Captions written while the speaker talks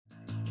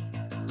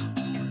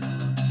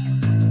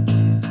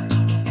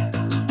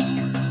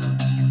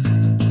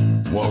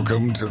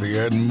Welcome to the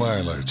Ed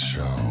Milet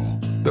Show,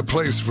 the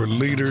place for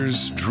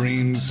leaders,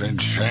 dreams, and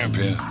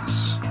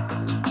champions.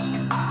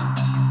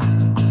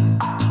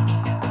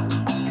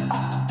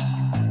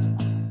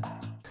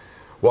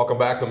 Welcome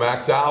back to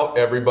Max Out,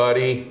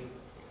 everybody.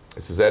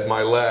 This is Ed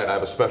Milet. I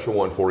have a special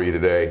one for you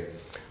today.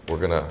 We're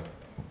going to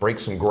break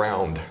some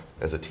ground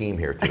as a team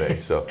here today.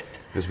 So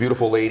this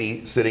beautiful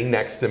lady sitting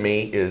next to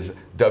me is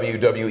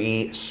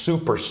WWE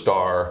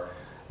superstar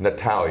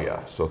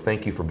Natalya. So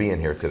thank you for being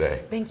here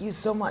today. Thank you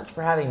so much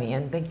for having me,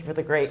 and thank you for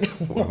the great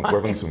wine. We're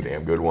having some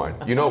damn good wine.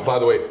 You know, by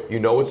the way, you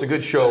know it's a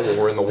good show when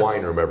we're in the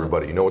wine room,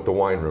 everybody. You know what the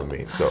wine room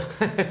means. So,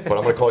 but I'm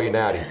going to call you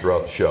Natty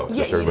throughout the show. Yeah,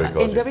 That's everybody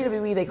calls in you.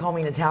 WWE they call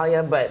me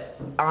Natalya, but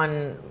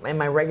in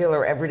my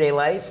regular everyday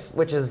life,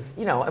 which is,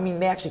 I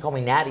mean, they actually call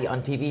me Natty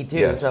on TV too.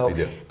 Yes, so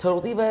they do.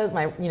 Total Diva is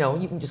my,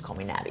 you can just call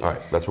me Natty. All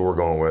right, that's what we're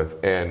going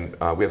with. And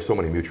we have so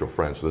many mutual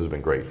friends, so this has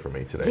been great for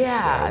me today.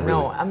 Yeah,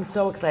 I'm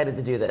so excited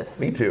to do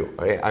this. Me too.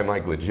 I'm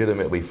like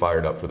legitimately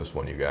fired up for this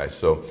one, you guys.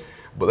 So,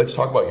 but let's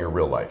talk about your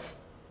real life.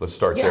 Let's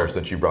start there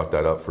since you brought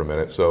that up for a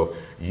minute. So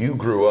you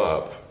grew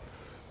up,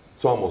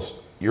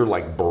 you're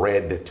like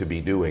bred to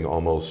be doing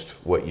almost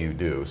what you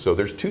do. So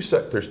there's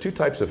two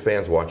types of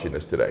fans watching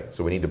this today.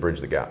 So we need to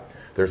bridge the gap.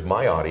 There's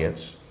my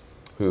audience,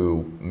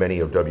 who many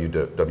of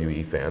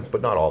WWE fans,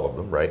 but not all of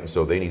them, right? And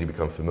so they need to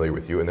become familiar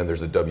with you. And then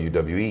there's the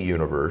WWE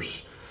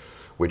universe,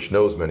 which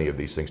knows many of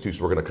these things too.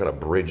 So we're going to kind of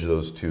bridge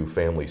those two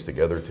families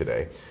together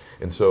today.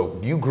 And so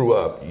you grew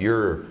up,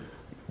 your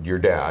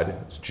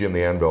dad is Jim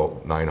the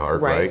Anvil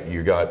Neidhart, right?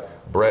 You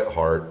got Bret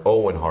Hart,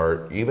 Owen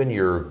Hart, even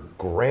your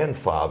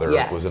grandfather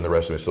was in the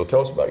wrestling. So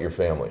tell us about your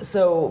family.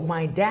 So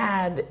my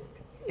dad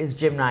is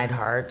Jim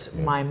Neidhart.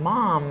 Yeah. My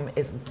mom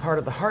is part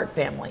of the Hart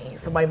family.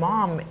 So my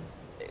mom,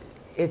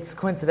 it's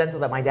coincidental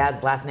that my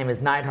dad's last name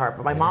is Neidhart,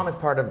 but my mom is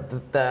part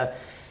of the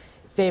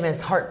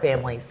famous Hart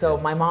family. So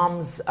my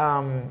mom's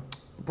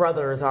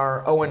brothers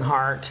are Owen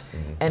Hart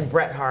and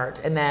Bret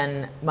Hart, and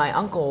then my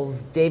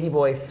uncles Davey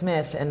Boy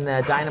Smith and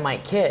the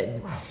Dynamite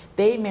Kid,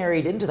 they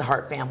married into the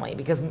Hart family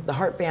because the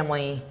Hart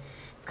family,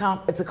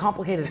 it's a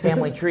complicated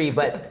family tree,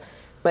 but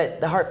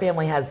the Hart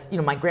family has,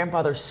 my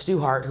grandfather Stu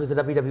Hart, who's a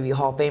WWE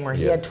Hall of Famer,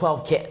 he had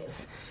 12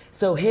 kids.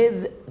 So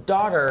his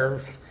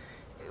daughters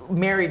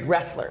married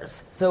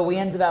wrestlers. So we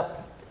ended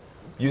up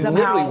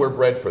literally were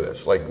bred for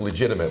this, like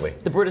legitimately.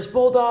 The British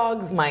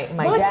Bulldogs, my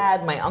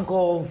dad, my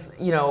uncles,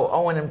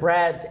 Owen and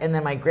Bret, and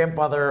then my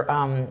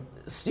grandfather,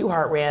 Stu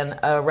Hart, ran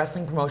a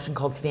wrestling promotion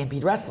called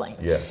Stampede Wrestling.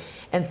 Yes.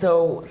 And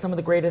so some of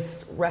the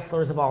greatest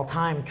wrestlers of all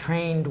time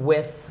trained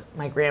with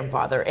my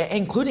grandfather,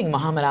 including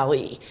Muhammad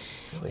Ali.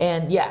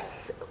 Really?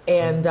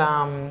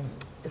 And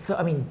so,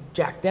 I mean,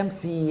 Jack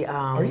Dempsey.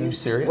 Are you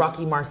serious?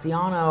 Rocky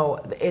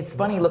Marciano. It's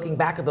funny looking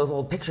back at those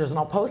old pictures, and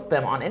I'll post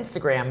them on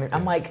Instagram.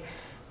 I'm like,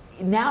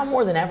 now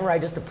more than ever, I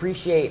just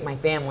appreciate my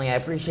family. I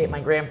appreciate my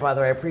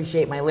grandfather. I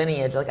appreciate my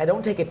lineage. Like, I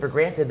don't take it for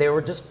granted. They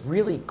were just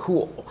really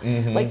cool.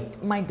 Mm-hmm.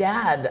 Like, my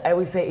dad, I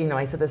always say,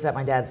 I said this at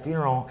my dad's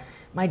funeral,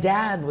 my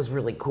dad was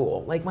really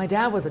cool. Like, my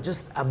dad was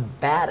just a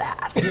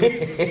badass.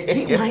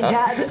 My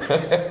dad,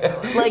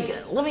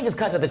 let me just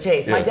cut to the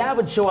chase. Yeah. My dad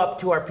would show up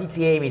to our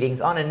PTA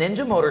meetings on a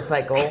Ninja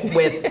motorcycle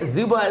with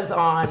Zubaz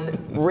on,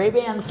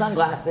 Ray-Ban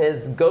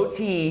sunglasses,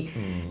 goatee,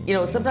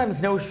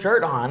 sometimes no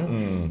shirt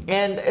on.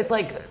 And it's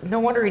like, no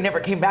wonder he never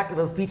came back to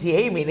those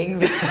PTA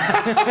meetings.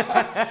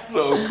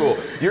 So cool.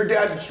 Your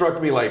dad struck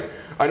me like,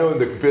 I know in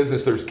the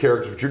business there's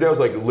characters, but your dad was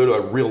like literally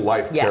a real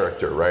life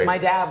character, right? My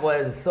dad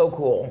was so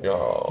cool.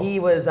 Oh. He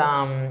was,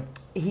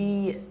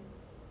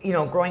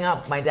 growing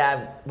up, my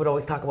dad would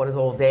always talk about his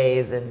old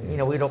days, and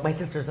my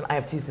sisters, and I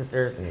have two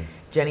sisters,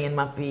 Jenny and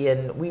Muffy,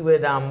 and we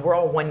would, we're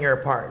all 1 year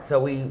apart,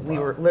 so we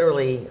were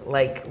literally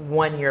like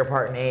 1 year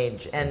apart in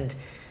age, and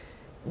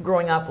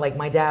growing up, like,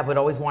 my dad would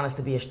always want us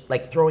to be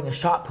throwing a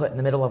shot put in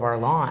the middle of our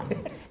lawn.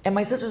 And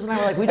my sisters and I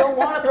were like, we don't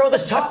want to throw the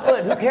shot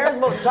put. Who cares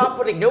about shot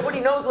putting?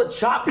 Nobody knows what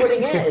shot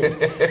putting is.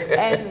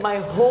 And my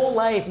whole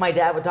life, my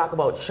dad would talk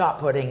about shot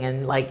putting,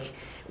 and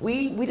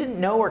we didn't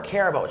know or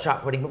care about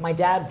shot putting, but my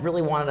dad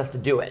really wanted us to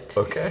do it.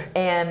 Okay.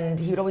 And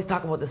he would always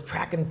talk about this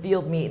track and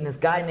field meet and this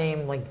guy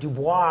named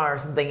Dubois or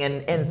something.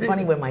 And it's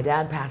funny, when my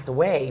dad passed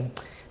away,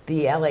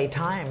 the LA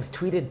Times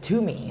tweeted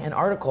to me an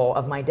article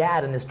of my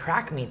dad in this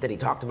track meet that he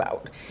talked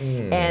about.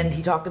 And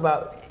he talked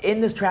about,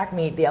 in this track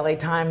meet, the LA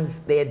Times,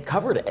 they had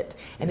covered it,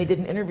 and they did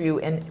an interview,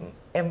 and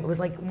it was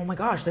like, oh my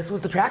gosh, this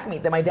was the track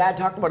meet that my dad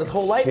talked about his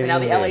whole life, and now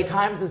the LA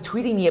Times is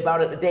tweeting me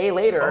about it a day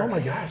later. Oh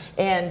my gosh.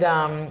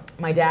 And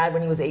my dad,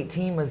 when he was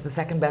 18, was the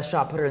second best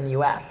shot putter in the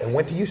US. And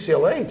went to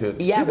UCLA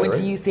to went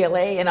to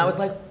UCLA, and I was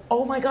like,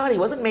 oh my God, he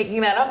wasn't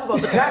making that up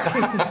about the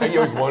track meet.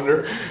 You always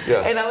wonder.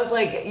 Yeah. And I was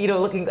like,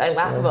 I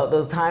laugh about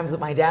those times, but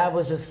my dad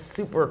was just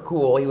super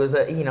cool. He was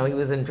he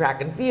was in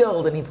track and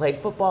field, and he played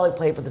football. He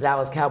played for the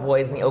Dallas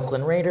Cowboys and the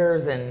Oakland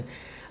Raiders, and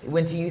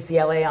Went to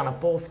UCLA on a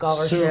full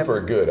scholarship. Super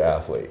good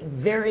athlete.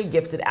 Very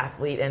gifted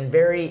athlete and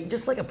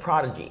just like a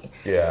prodigy.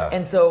 Yeah.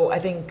 And so I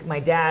think my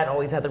dad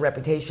always had the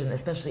reputation,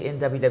 especially in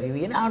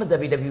WWE and out of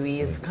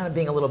WWE, as kind of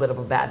being a little bit of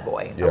a bad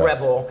boy, a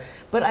rebel.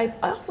 But I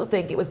also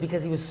think it was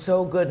because he was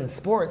so good in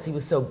sports, he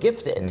was so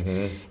gifted.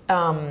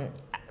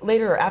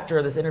 Later,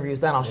 after this interview is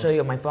done, I'll show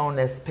you on my phone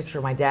this picture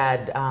of my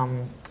dad.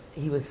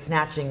 He was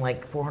snatching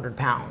like 400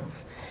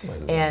 pounds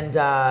and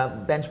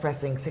bench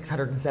pressing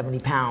 670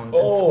 pounds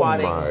and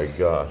squatting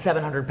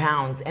 700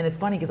 pounds. And it's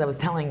funny because I was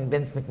telling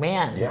Vince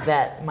McMahon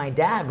that my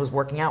dad was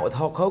working out with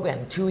Hulk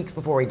Hogan 2 weeks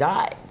before he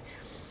died.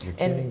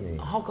 And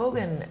Hulk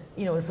Hogan,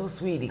 was so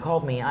sweet. He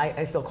called me.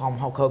 I still call him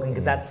Hulk Hogan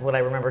because that's what I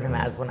remembered him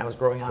as when I was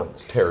growing up.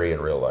 It's Terry in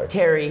real life.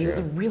 Terry. He was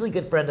a really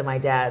good friend of my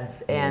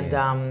dad's,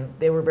 and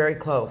they were very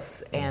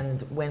close.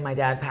 And when my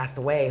dad passed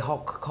away,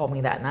 Hulk called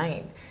me that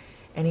night.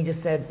 And he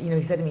just said,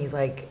 he said to me,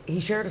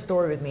 he shared a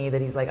story with me that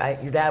he's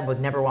like, your dad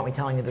would never want me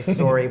telling you this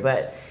story,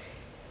 but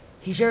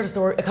he shared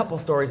a couple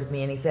stories with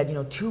me, and he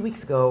said, 2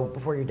 weeks ago,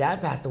 before your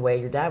dad passed away,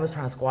 your dad was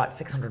trying to squat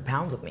 600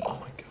 pounds with me. Oh my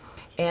God.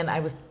 And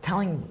I was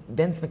telling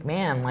Vince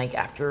McMahon,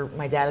 after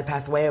my dad had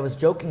passed away, I was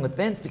joking with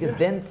Vince because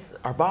Vince,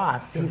 our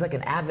boss, he's like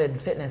an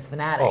avid fitness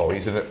fanatic. Oh,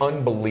 he's in an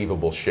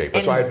unbelievable shape.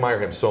 That's why I admire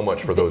him so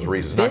much for those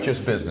reasons, not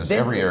just business,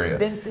 every area.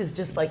 Vince is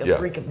just like a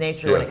freak of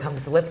nature when it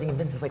comes to lifting, and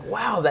Vince is like,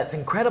 wow, that's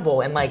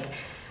incredible. And I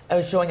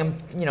was showing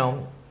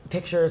him,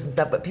 pictures and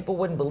stuff, but people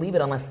wouldn't believe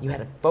it unless you had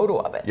a photo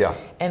of it. Yeah.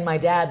 And my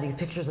dad, these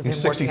pictures of him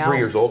working out. He's 63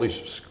 years old.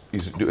 He's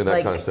doing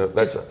that kind of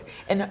stuff.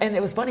 And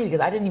it was funny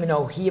because I didn't even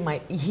know he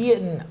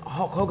and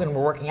Hulk Hogan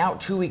were working out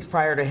 2 weeks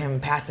prior to him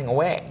passing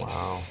away.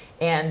 Wow.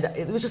 And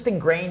it was just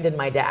ingrained in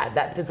my dad,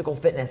 that physical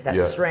fitness, that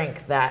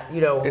strength, that,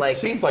 It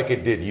seemed like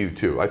it did you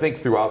too. I think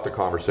throughout the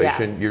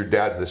conversation, your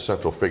dad's the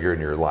central figure in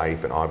your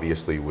life, and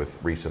obviously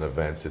with recent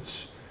events,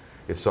 it's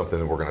something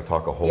that we're going to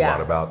talk a whole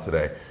lot about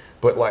today.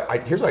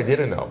 But here's what I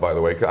didn't know, by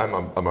the way. I'm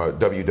a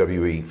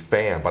WWE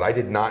fan, but I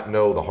did not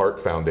know the Hart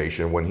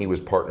Foundation when he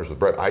was partners with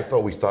Bret. I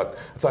thought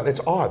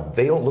it's odd.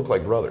 They don't look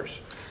like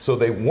brothers. So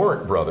they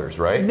weren't brothers,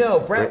 right? No,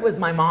 Bret was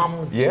my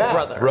mom's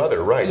brother.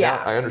 Brother, right. Yeah.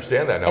 Now, I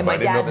understand that now, and but my I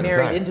didn't know dad that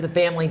married into the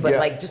family,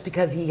 but just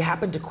because he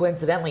happened to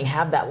coincidentally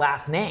have that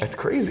last name. That's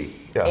crazy.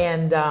 Yeah.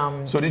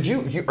 And so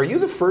are you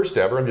the first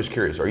ever, I'm just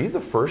curious, are you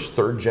the first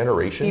third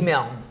generation?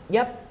 Female.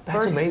 Yep.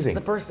 That's amazing.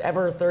 The first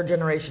ever third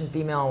generation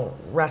female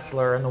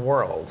wrestler in the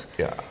world.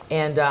 Yeah.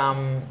 And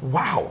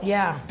wow.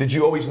 Yeah. Did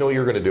you always know you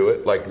were going to do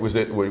it?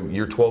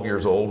 You're 12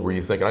 years old, were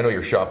you thinking, I know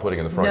you're shot putting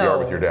in the front yard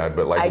with your dad,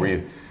 but were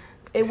you?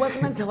 It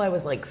wasn't until I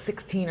was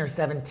 16 or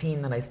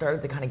 17 that I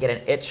started to kind of get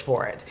an itch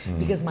for it.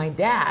 Because my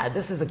dad,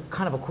 this is a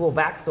kind of a cool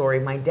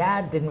backstory, my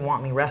dad didn't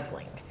want me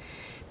wrestling.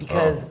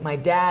 Because my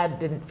dad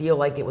didn't feel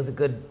like it was a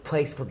good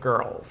place for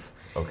girls.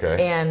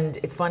 Okay. And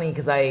it's funny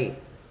because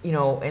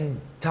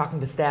and talking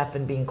to Steph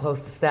and being close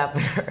to Steph,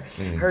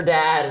 her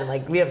dad,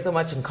 and we have so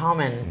much in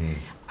common.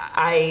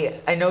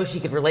 I know she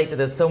could relate to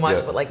this so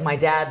much, but my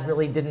dad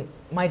really didn't.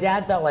 My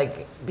dad felt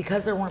like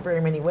because there weren't very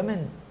many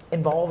women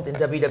involved in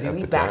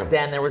WWE back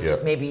then, there was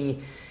just maybe,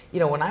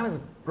 when I was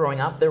growing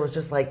up, there was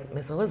just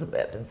Miss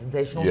Elizabeth and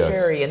Sensational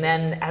Sherry, and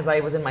then as I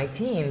was in my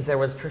teens, there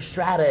was Trish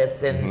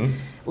Stratus and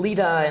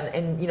Lita,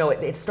 and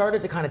it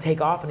started to kind of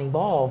take off and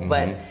evolve,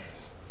 but.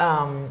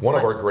 One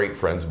of our great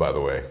friends, by the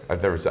way, I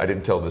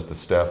didn't tell this to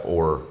Steph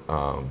or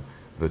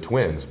the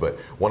twins, but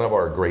one of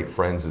our great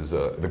friends is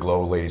the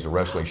Glow Ladies of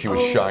Wrestling. She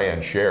was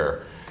Cheyenne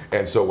Cher.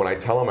 And so when I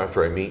tell them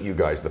after I meet you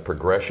guys, the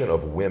progression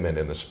of women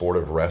in the sport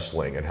of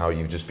wrestling and how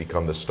you've just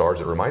become the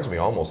stars, it reminds me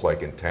almost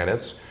like in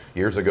tennis.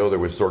 Years ago, there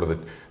was sort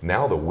of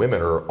now the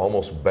women are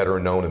almost better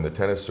known in the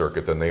tennis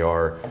circuit than they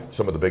are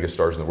some of the biggest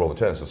stars in the world of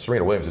tennis. So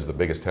Serena Williams is the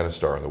biggest tennis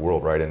star in the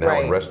world, right? And now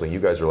in wrestling, you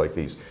guys are like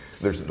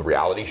there's the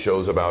reality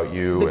shows about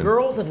you. The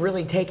girls have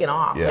really taken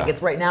off. Yeah.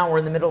 It's right now, we're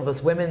in the middle of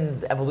this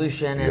women's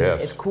evolution, and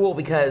it's cool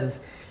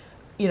because,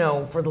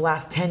 for the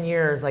last 10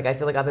 years, I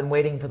feel like I've been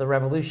waiting for the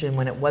revolution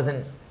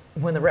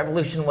when the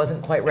revolution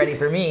wasn't quite ready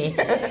for me.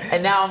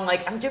 And now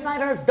I'm Jim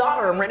Neidhart's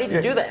daughter. I'm ready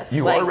to do this.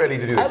 You are ready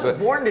to do this. I was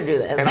born to do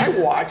this. And I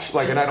watch,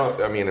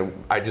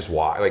 I just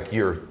watch, I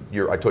told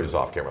you this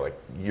off camera,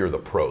 you're the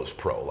pros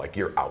pro.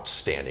 You're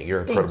outstanding.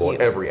 You're incredible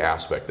in every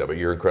aspect of it.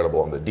 You're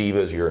incredible on the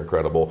divas. You're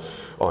incredible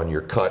on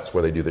your cuts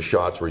where they do the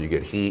shots where you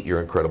get heat.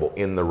 You're incredible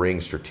in the ring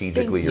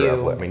strategically. You're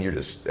athletic. You're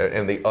just,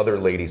 and the other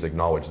ladies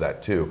acknowledge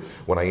that too.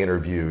 When I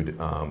interviewed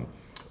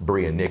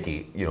Brie and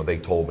Nikki, they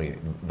told me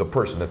the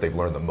person that they've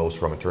learned the most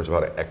from in terms of how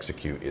to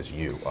execute is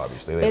you,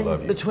 obviously. They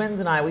love you. The twins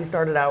and I, we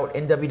started out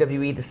in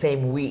WWE the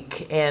same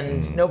week,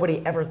 and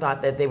nobody ever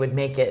thought that they would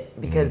make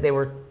it because they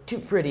were too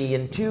pretty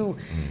and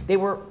they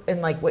were,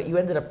 and what you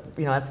ended up,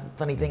 that's the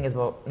funny thing is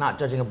about not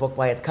judging a book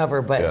by its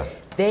cover, but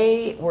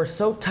they were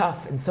so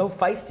tough and so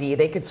feisty,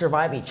 they could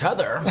survive each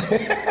other.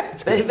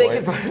 They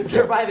could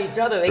survive each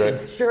other. They could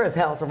sure as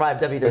hell survive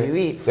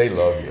WWE. They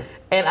love you.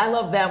 And I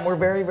love them. We're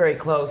very, very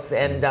close,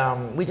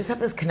 and we just have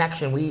this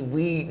connection.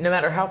 We no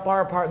matter how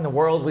far apart in the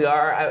world we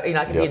are,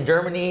 I could be in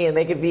Germany and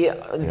they could be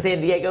in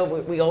San Diego.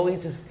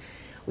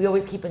 We we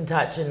always keep in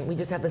touch, and we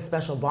just have this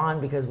special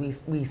bond because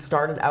we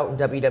started out in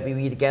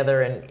WWE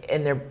together,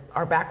 and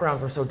our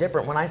backgrounds were so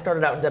different. When I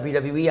started out in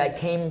WWE, I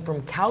came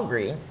from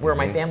Calgary, where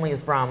my family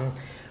is from,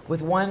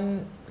 with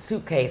one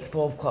suitcase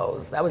full of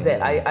clothes. That was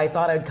it. I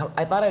thought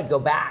I'd go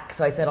back,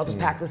 so I said I'll just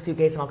pack the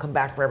suitcase and I'll come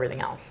back for everything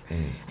else.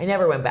 I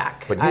never went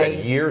back. But you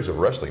had years of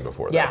wrestling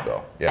before that,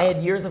 though. Yeah, I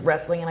had years of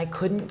wrestling, and I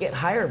couldn't get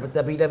hired with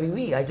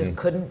WWE. I just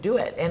couldn't do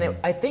it, and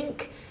I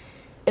think.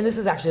 And this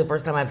is actually the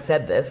first time I've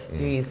said this.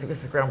 Geez,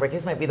 this is groundbreaking.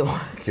 This might be the one.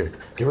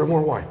 Give her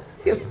more wine.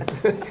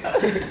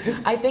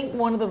 I think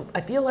I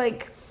feel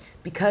like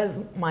because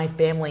my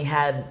family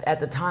had,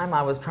 at the time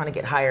I was trying to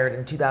get hired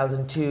in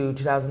 2002,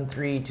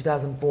 2003,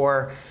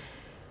 2004,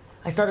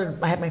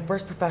 I had my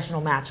first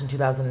professional match in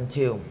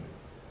 2002.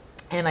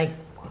 And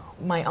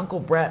my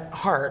uncle Bret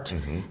Hart,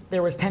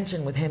 there was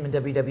tension with him in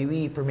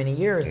WWE for many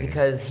years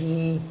because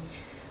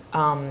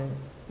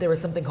there was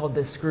something called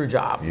the screw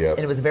job. Yep.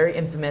 And it was a very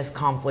infamous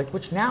conflict,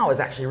 which now is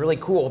actually really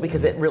cool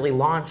because it really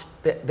launched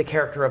the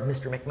character of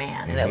Mr.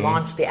 McMahon, and it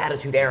launched the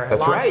Attitude Era.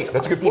 That's right.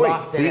 That's a good Steve point.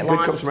 Austin. See, good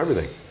comes from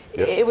everything.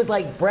 Yep. It was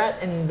like Bret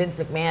and Vince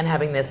McMahon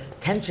having this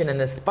tension in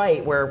this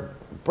fight where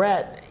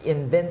Bret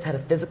and Vince had a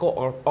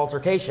physical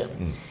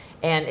altercation.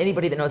 And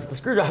anybody that knows the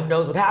screw job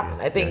knows what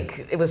happened. I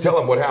think it was Tell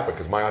them what happened,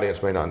 because my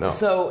audience may not know.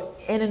 So,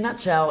 in a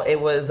nutshell, it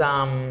was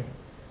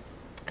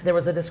there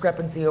was a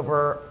discrepancy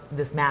over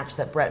this match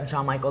that Bret and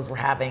Shawn Michaels were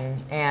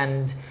having,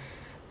 and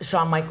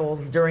Shawn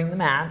Michaels, during the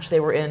match,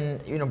 they were in,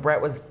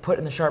 Bret was put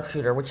in the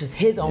sharpshooter, which is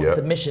his own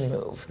submission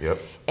move.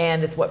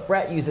 And it's what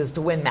Bret uses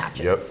to win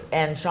matches.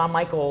 And Shawn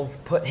Michaels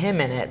put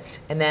him in it,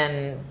 and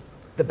then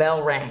the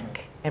bell rang,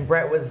 and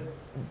Bret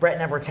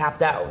never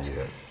tapped out.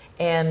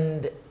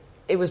 And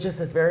it was just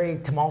this very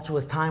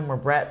tumultuous time where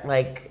Bret,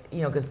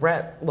 because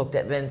Bret looked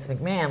at Vince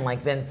McMahon like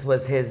Vince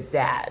was his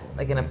dad,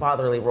 like in a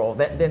fatherly role.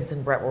 Vince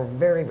and Bret were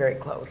very, very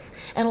close.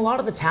 And a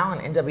lot of the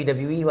talent in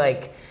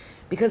WWE,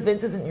 because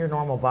Vince isn't your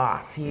normal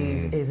boss,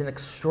 he's an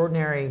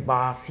extraordinary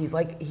boss. He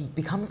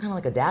becomes kind of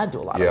like a dad to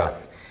a lot of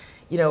us.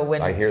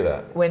 I hear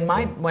that. When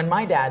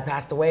my dad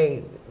passed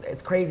away,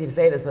 it's crazy to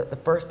say this, but the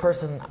first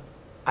person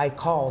I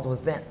called was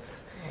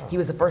Vince. He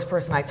was the first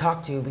person I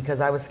talked to because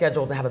I was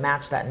scheduled to have a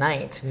match that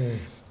night.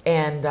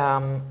 And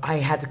I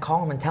had to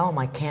call him and tell him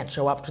I can't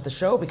show up to the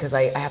show because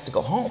I have to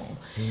go home.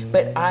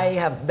 But I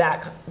have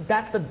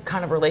that's the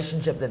kind of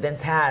relationship that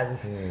Vince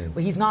has.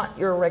 He's not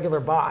your regular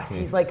boss.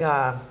 He's like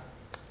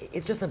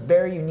it's just a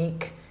very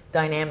unique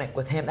dynamic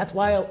with him. That's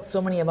why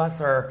so many of us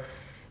are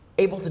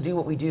able to do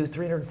what we do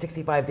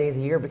 365 days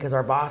a year, because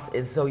our boss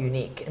is so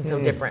unique and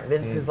so different.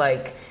 Vince is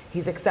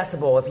he's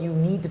accessible. If you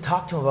need to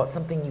talk to him about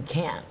something, you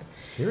can.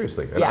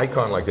 Seriously, an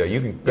icon like that,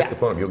 you can pick the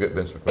phone up, you'll get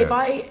Vince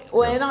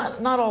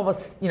McMahon. Not all of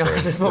us,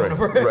 have this phone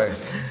number,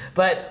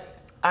 but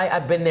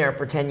I've been there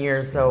for 10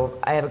 years, so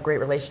I have a great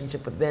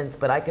relationship with Vince,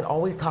 but I can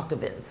always talk to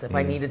Vince if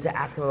I needed to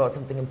ask him about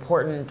something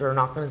important or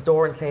knock on his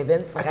door and say,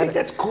 Vince. I think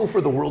that's cool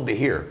for the world to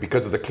hear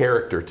because of the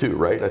character too,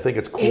 right? I think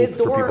it's cool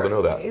for people to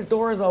know that. His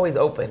door is always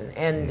open,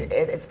 and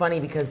it's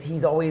funny because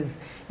he's always,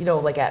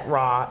 like at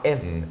Raw,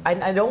 if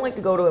I don't like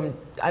to go to him,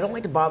 I don't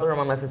like to bother him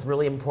unless it's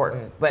really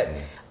important, but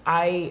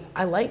I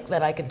like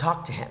that I can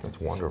talk to him. That's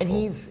wonderful.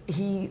 And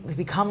he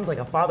becomes like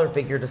a father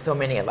figure to so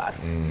many of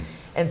us.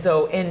 And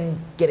so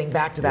in getting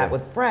back to that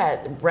with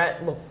Bret and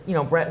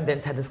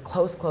Vince had this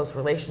close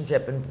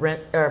relationship, and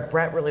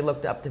Bret really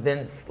looked up to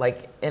Vince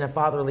in a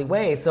fatherly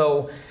way.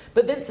 So,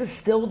 but Vince is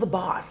still the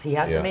boss. He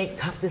has to make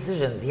tough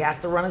decisions. He has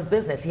to run his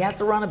business. He has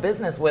to run a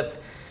business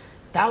with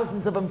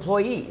thousands of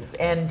employees.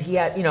 And he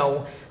had,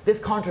 this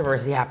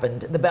controversy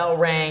happened. The bell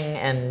rang,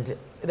 and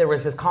there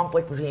was this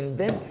conflict between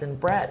Vince and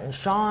Bret and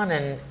Shawn,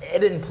 and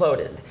it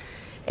imploded.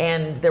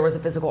 And there was a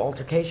physical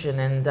altercation,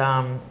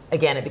 and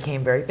again, it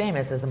became very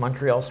famous as the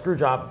Montreal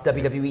Screwjob.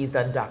 WWE's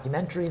done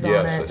documentaries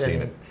on it. I've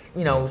seen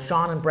it.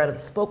 Shawn and Bret have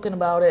spoken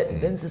about it, and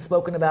Vince has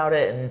spoken about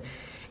it, and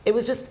it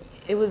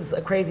was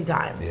a crazy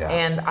time.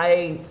 And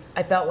I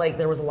felt like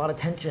there was a lot of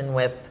tension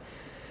with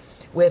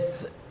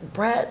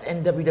Bret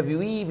and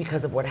WWE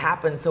because of what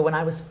happened. So when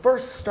I was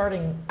first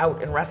starting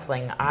out in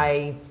wrestling,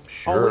 I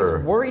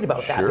always worried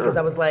about that because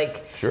I was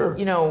like,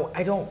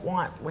 I don't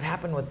want what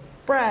happened with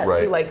Bret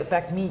to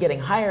affect me getting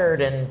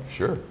hired. And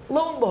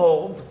lo and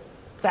behold,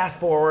 fast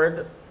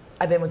forward,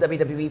 I've been with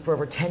WWE for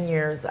over 10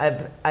 years.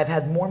 I've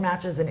had more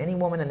matches than any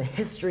woman in the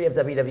history of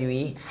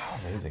WWE. Oh,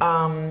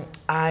 amazing.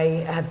 I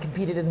have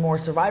competed in more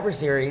Survivor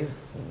Series,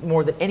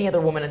 more than any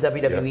other woman in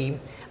WWE.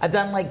 I've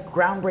done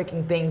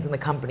groundbreaking things in the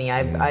company.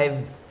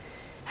 I've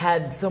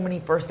had so many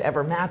first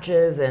ever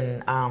matches,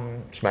 and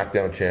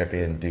SmackDown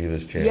champion,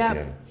 Divas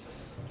champion.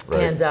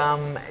 And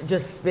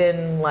just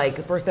been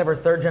the first ever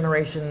third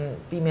generation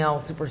female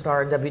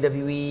superstar in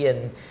WWE,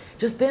 and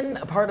just been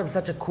a part of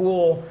such a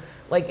cool,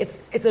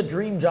 it's a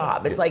dream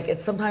job.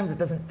 It's sometimes it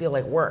doesn't feel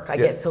like work. I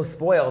get so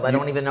spoiled, I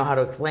don't even know how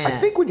to explain it. I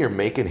think when you're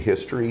making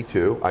history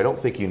too, I don't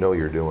think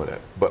you're doing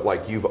it,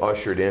 but you've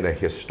ushered in a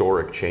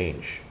historic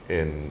change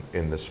in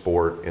the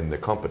sport, in the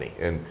company,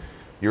 and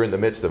you're in the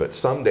midst of it.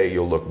 Someday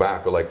you'll look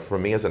back, but for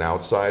me as an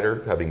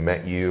outsider, having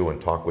met you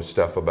and talked with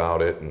Steph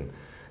about it,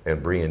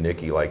 and Bree and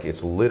Nikki, like you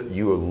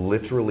have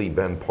literally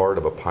been part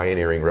of a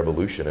pioneering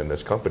revolution in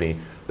this company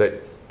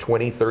that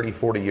 20, 30,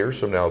 40 years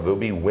from now, there'll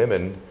be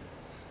women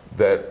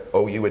that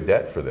owe you a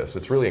debt for this.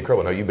 It's really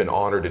incredible. Now, you've been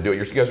honored to do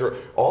it. You guys are,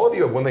 all of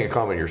you have one thing in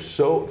common. You're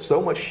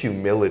so much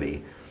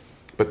humility.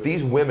 But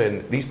these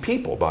women, these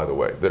people, by the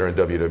way, that are in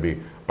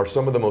WWE are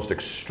some of the most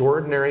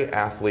extraordinary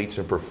athletes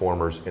and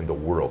performers in the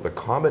world. The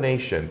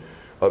combination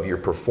of your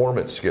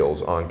performance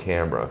skills on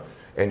camera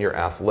and your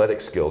athletic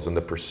skills and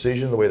the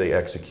precision of the way they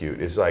execute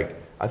is like,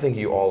 I think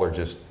you all are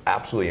just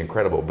absolutely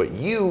incredible. But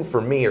you,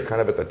 for me, are kind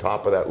of at the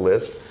top of that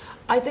list.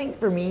 I think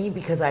for me,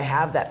 because I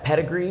have that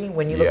pedigree,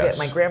 when you look at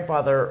my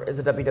grandfather is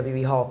a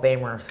WWE Hall of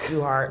Famer,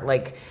 Stu Hart.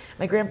 Like,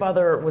 my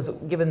grandfather was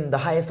given the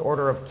highest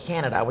order of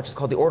Canada, which is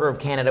called the Order of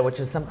Canada, which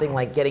is something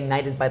like getting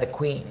knighted by the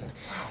Queen.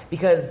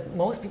 Because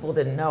most people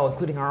didn't know,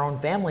 including our own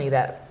family,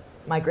 that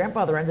my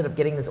grandfather ended up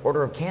getting this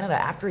Order of Canada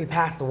after he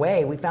passed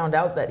away. We found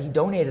out that he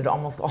donated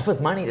almost all of his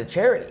money to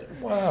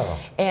charities. Wow.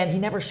 And he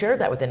never shared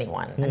that with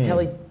anyone until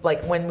he,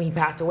 like, when he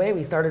passed away,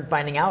 we started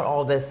finding out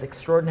all this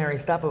extraordinary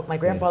stuff. But my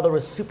grandfather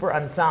was super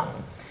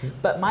unsung.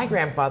 But my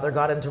grandfather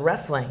got into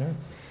wrestling.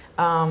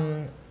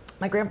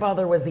 My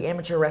grandfather was the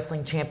amateur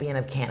wrestling champion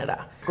of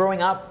Canada.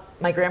 Growing up,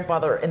 my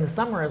grandfather in the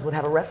summers would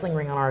have a wrestling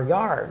ring on our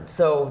yard.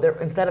 So there,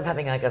 instead of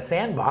having like a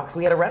sandbox,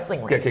 we had a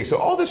wrestling ring. Okay, so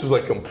all this was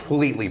like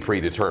completely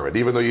predetermined,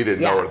 even though you didn't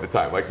know it at the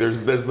time. Like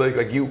there's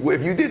like you,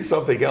 if you did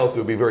something else, it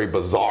would be very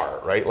bizarre,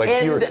 right? Like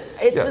and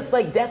it's just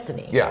like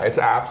destiny. Yeah, it's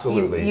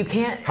absolutely. You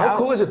can't. How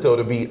cool is it though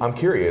to be? I'm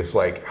curious.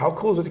 Like, how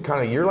cool is it to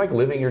kind of? You're like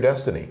living your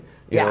destiny.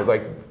 You know,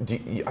 like,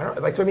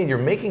 I mean, you're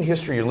making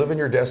history. You're living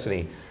your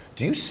destiny.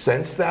 Do you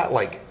sense that?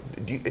 Like,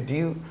 do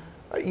you?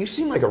 You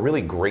seem like a really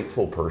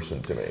grateful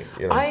person to me.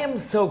 You know? I am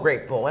so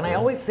grateful. And I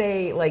always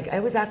say, like, I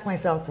always ask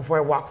myself before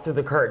I walk through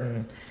the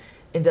curtain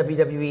in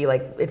WWE,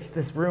 like, it's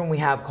this room we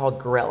have called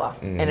Gorilla.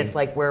 And it's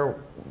like where,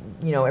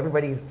 you know,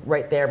 everybody's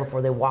right there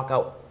before they walk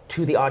out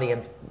to the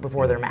audience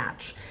before their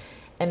match.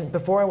 And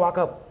before I walk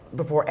up,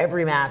 before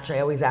every match, I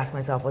always ask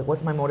myself, like,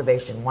 what's my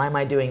motivation? Why am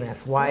I doing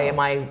this? Why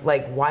am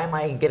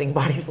I getting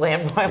body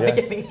slammed? Why am I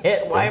getting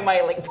hit? Why am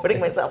I, like,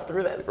 putting myself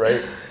through this?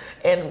 Right.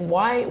 And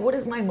what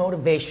is my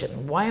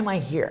motivation? Why am I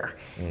here?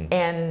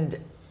 And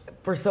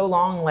for so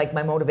long, like,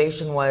 my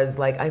motivation was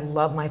like, I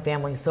love my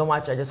family so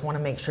much. I just want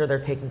to make sure they're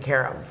taken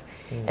care of.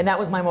 And that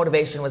was my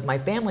motivation, was my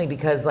family,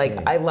 because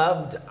like I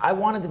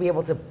wanted to be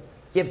able to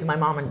give to my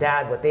mom and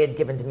dad what they had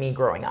given to me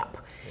growing up.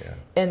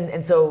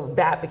 And so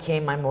that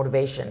became my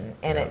motivation.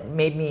 And it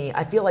made me,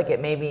 I feel like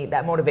it made me,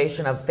 that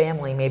motivation of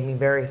family made me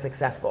very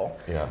successful.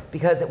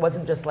 Because it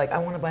wasn't just like, I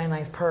want to buy a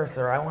nice purse,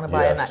 or I want to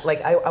buy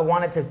I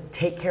wanted to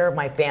take care of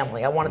my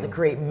family. I wanted to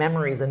create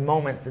memories and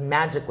moments and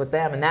magic with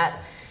them. And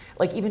that,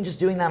 like, even just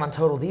doing that on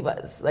Total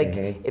Divas.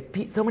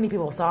 Like, so many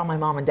people saw my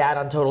mom and dad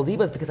on Total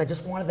Divas because I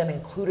just wanted them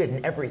included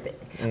in everything.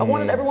 I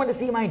wanted everyone to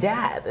see my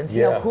dad and see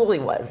how cool he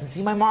was, and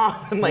see my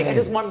mom. And like, I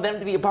just wanted them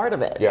to be a part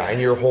of it. Yeah,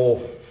 and your whole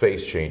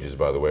face changes,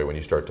 by the way, when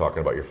you start talking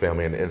about your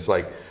family. And it's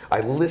like, I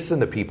listen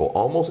to people.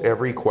 Almost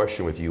every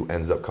question with you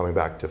ends up coming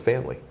back to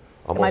family.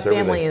 Almost my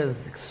family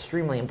is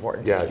extremely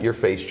important to me. Your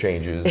face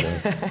changes.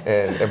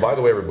 And by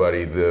the way,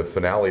 everybody, the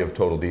finale of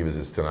Total Divas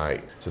is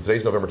tonight. So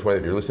today's November 20th.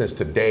 If you're listening to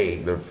this today,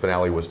 the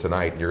finale was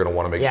tonight. You're going to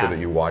want to make sure that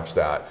you watch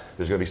that.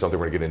 There's going to be something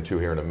we're going to get into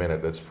here in a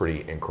minute that's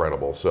pretty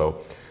incredible.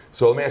 So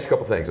let me ask you a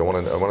couple things. I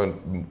want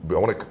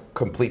to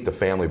complete the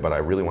family, but I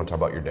really want to talk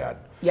about your dad.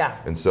 Yeah.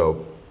 And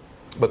so,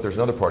 but there's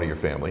another part of your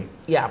family.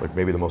 Yeah. Like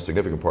maybe the most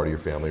significant part of your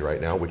family right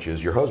now, which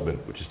is your husband,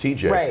 which is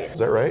TJ. Right. Is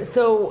that right?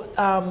 So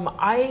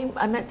I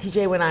met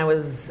TJ when I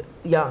was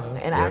young,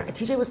 and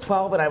TJ was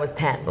 12 and I was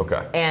 10.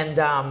 Okay. And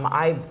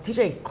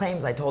TJ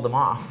claims I told him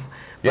off.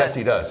 Yes,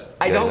 he does.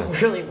 I don't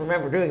really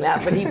remember doing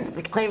that, but he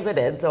claims I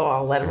did, so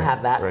I'll let him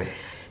have that. Right.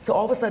 So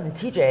all of a sudden,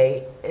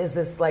 TJ is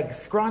this like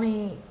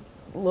scrawny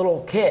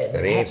little kid.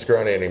 And he ain't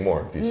scrawny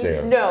anymore, if you see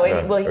him. No,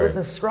 he was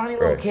this scrawny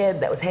little kid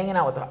that was hanging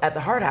out at the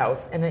Hart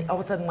House, and then all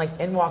of a sudden, like,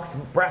 in walks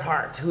Bret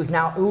Hart,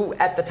 who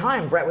at the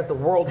time, Bret was the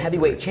world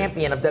heavyweight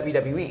champion of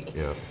WWE.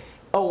 Yeah.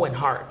 Owen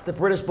Hart, the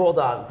British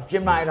Bulldog,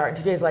 Jim Neidhart,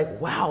 and TJ's like,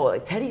 wow,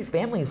 like, Teddy's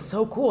family is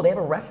so cool. They have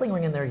a wrestling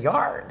ring in their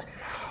yard.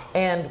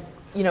 And,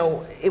 you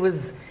know, it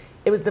was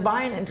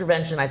divine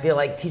intervention, I feel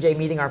like, TJ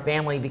meeting our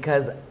family,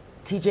 because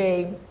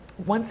TJ,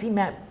 once he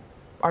met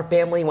our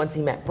family, once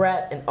he met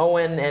Bret and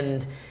Owen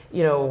and,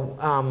 you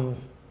know,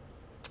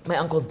 my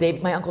uncle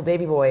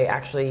Davey Boy,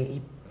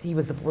 actually, he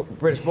was the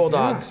British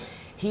Bulldog. Yes.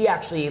 He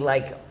actually,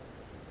 like,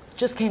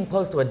 just came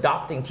close to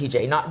adopting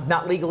TJ,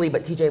 not legally,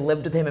 but TJ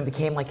lived with him and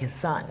became like his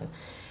son.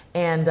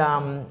 And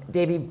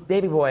Davey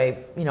Boy,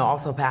 you know,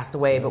 also passed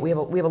away. But we have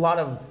a lot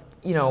of,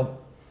 you know,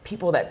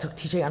 people that took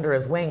TJ under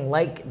his wing,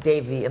 like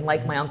Davey and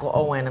like my Uncle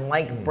Owen and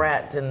like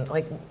Bret and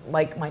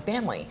like my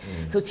family.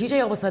 So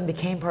TJ all of a sudden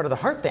became part of the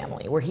Hart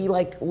family, where he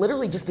like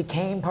literally just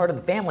became part of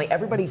the family.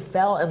 Everybody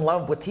fell in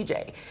love with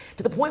TJ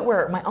to the point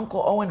where my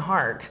Uncle Owen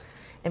Hart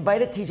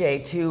invited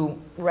TJ to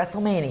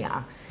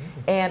WrestleMania,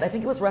 and I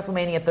think it was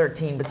WrestleMania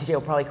 13, but TJ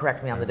will probably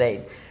correct me on the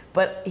date.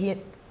 But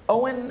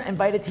Owen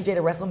invited TJ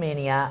to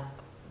WrestleMania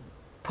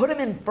put him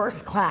in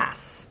first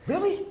class.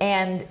 Really?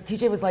 And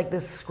TJ was like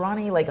this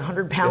scrawny, like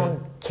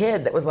 100-pound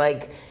kid that was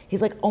like,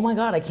 he's like, oh my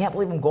God, I can't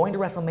believe I'm going to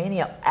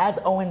WrestleMania as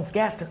Owen's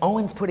guest, and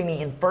Owen's putting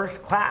me in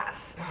first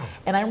class. Wow.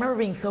 And I remember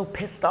being so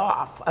pissed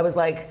off. I was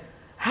like,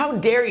 how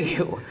dare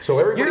you?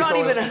 So you're not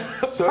even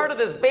a part of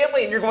this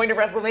family and you're going to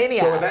WrestleMania.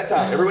 So at that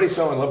time, everybody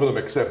fell in love with him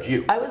except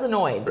you. I was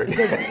annoyed. Because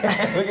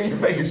look at your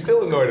face. You're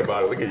still annoyed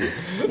about it. Look at you.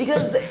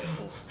 Because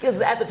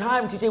at the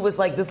time, TJ was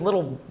like this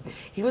little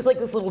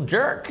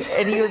jerk,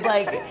 and he was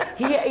like,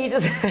 he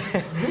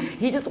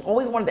just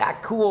always wanted to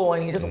act cool,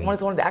 and he just always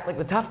wanted to act like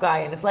the tough guy,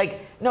 and it's like,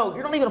 no,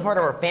 you're not even a part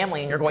of our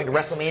family, and you're going to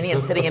WrestleMania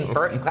and sitting in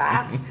first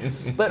class.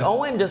 But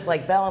Owen just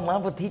like fell in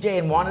love with TJ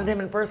and wanted him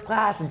in first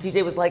class, and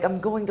TJ was like, I'm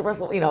going to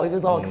wrestle, he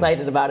was all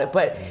excited about it.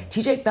 But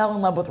TJ fell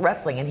in love with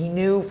wrestling, and he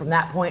knew from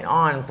that point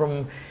on,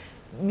 from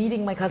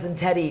meeting my cousin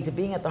Teddy to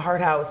being at the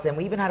Hart House, and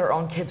we even had our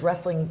own kids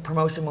wrestling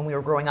promotion when we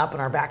were growing up in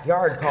our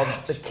backyard called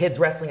the Kids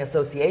Wrestling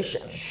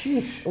Association.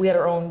 Jeez. We had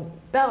our own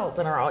belt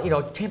and our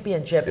own,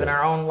 championship and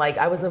our own,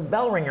 I was a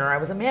bell ringer, I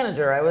was a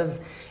manager,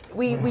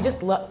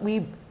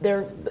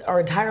 our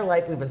entire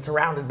life we've been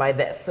surrounded by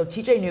this. So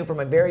TJ knew from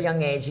a very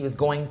young age he was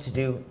going to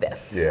do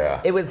this. Yeah.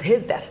 It was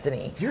his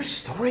destiny. Your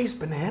story's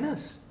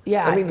bananas.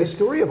 Yeah. I mean, the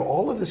story of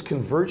all of this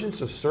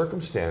convergence of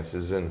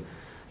circumstances, and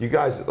you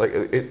guys,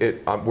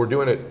 we're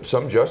doing it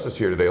some justice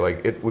here today.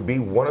 It would be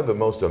one of the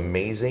most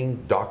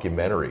amazing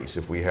documentaries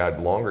if we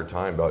had longer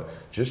time about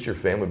just your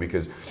family,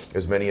 because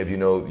as many of you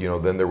know,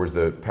 then there was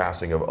the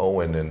passing of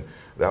Owen, and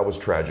that was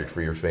tragic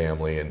for your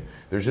family. And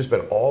there's just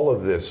been all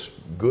of this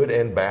good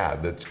and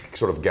bad that's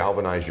sort of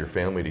galvanized your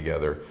family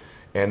together.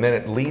 And then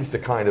it leads to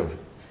kind of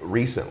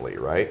recently,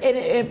 right? And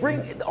it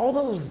brings all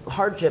those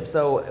hardships,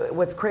 though.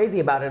 What's crazy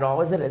about it all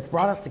is that it's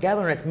brought us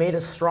together and it's made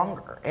us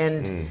stronger.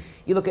 And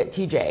you look at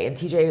TJ, and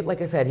TJ,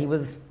 like I said, he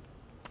was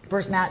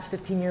first match,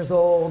 15 years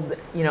old,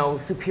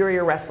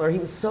 superior wrestler. He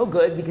was so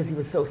good because he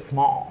was so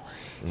small.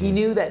 He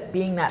knew that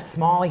being that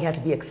small, he had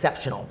to be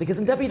exceptional. Because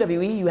in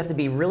WWE, you have to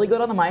be really good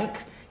on the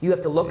mic, you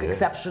have to look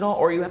exceptional,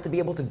 or you have to be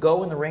able to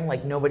go in the ring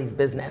like nobody's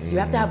business. You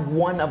have to have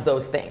one of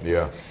those things.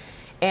 Yeah.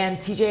 And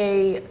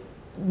TJ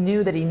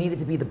knew that he needed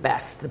to be the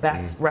best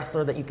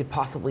wrestler that you could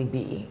possibly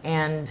be.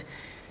 And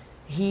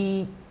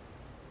TJ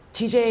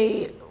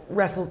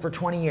wrestled for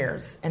 20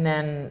 years, and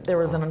then there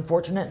was an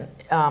unfortunate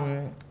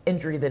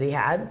injury that he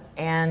had,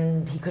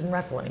 and he couldn't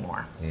wrestle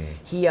anymore.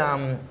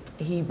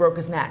 He broke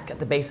his neck at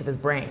the base of his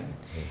brain.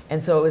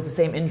 And so it was the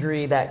same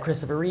injury that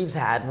Christopher Reeves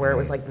had, where it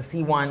was like the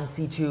C1,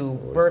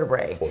 C2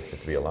 vertebrae.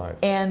 Fortunate to be alive.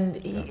 And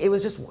it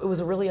was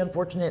a really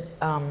unfortunate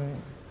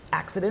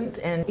accident,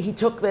 and he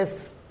took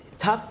this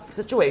tough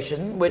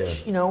situation,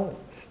 which,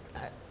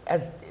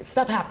 as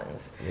stuff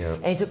happens. Yeah.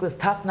 And he took this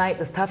tough night,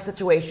 this tough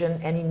situation,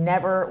 and he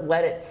never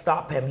let it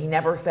stop him. He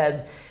never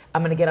said,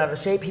 I'm gonna get out of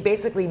shape. He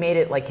basically made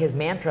it like his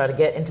mantra to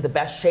get into the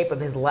best shape of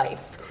his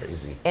life.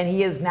 Crazy. And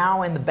he is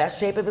now in the best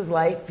shape of his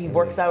life. He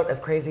works out, as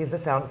crazy as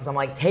this sounds, because I'm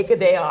like, take a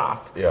day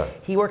off. Yeah.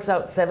 He works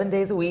out 7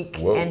 days a week.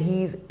 Whoa. And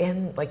he's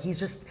in,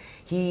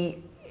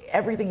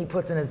 everything he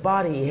puts in his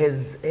body,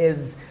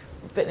 his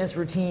fitness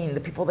routine, the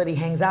people that he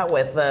hangs out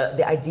with,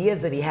 the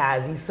ideas that he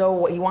has.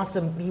 He wants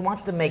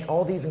to make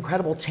all these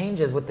incredible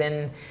changes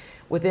within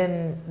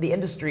the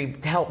industry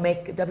to help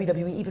make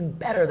WWE even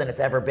better than it's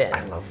ever been.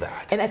 I love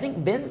that. And I think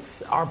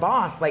Vince, our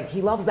boss,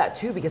 he loves that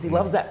too, because he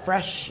loves that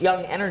fresh,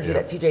 young energy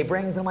that TJ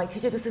brings. I'm like,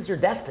 TJ, this is your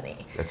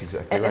destiny. That's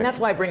exactly right. And that's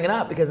why I bring it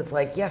up, because it's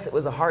like, yes, it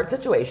was a hard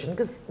situation,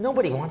 because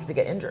nobody wants to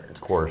get injured.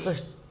 Of course.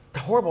 It's a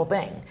horrible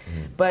thing.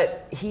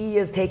 But he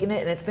has taken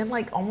it, and it's been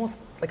almost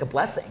like a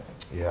blessing.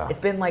 Yeah. It's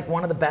been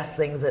one of the best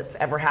things that's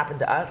ever happened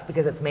to us,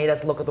 because it's made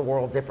us look at the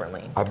world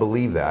differently. I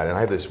believe that, and I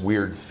have this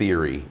weird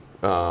theory.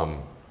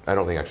 I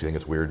don't actually think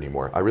it's weird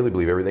anymore. I really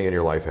believe everything in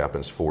your life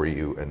happens for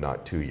you and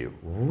not to you.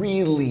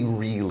 Really,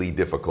 really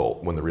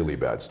difficult when the really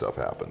bad stuff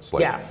happens.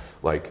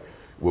 Like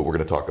what we're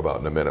going to talk about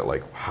in a minute.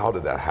 How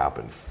did that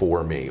happen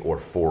for me or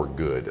for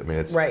good? I mean,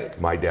 it's right.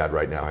 My dad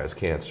right now has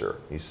cancer.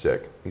 He's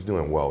sick. He's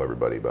doing well,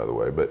 everybody, by the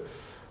way.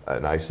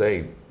 And I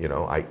say,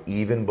 I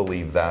even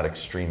believe that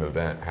extreme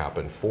event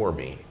happened for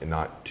me and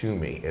not to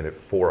me, and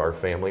for our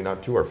family,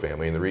 not to our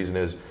family. And the reason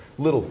is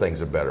little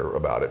things are better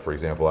about it. For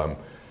example,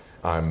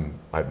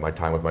 my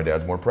time with my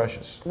dad's more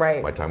precious.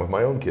 Right. My time with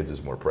my own kids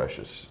is more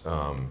precious.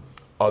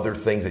 Other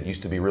things that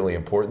used to be really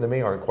important to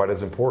me aren't quite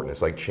as important.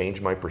 It's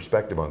changed my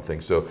perspective on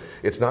things. So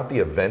it's not the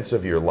events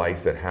of your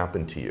life that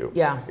happen to you.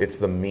 Yeah. It's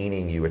the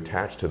meaning you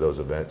attach to those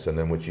events and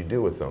then what you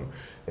do with them.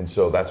 And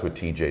so that's what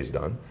TJ's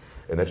done.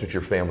 And that's what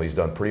your family's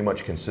done pretty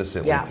much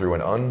consistently through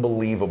an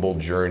unbelievable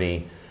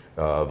journey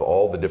of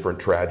all the different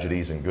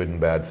tragedies and good and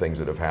bad things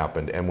that have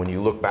happened. And when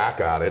you look back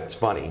at it, it's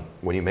funny,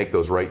 when you make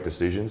those right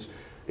decisions,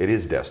 it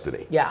is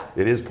destiny. Yeah.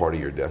 It is part of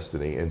your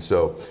destiny. And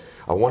so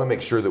I want to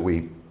make sure that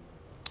we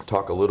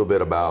talk a little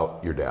bit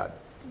about your dad.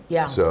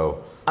 Yeah.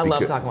 So I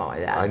love talking about my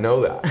dad. I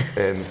know that.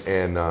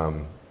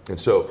 And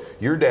so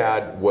your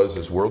dad was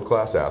this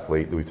world-class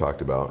athlete that we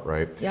talked about,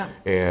 right? Yeah.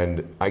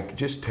 And I could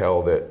just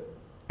tell that,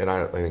 and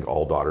I think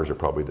all daughters are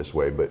probably this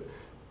way, but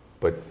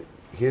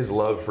his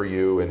love for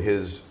you and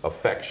his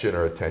affection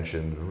or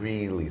attention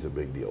really is a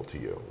big deal to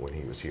you when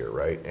he was here,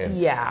 right? And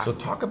yeah. So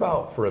talk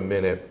about for a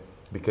minute,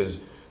 because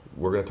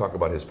we're going to talk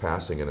about his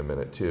passing in a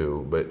minute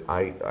too, but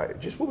I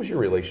just, what was your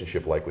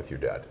relationship like with your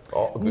dad?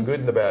 All, the good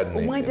and the bad?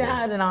 And my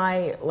dad and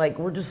I, like,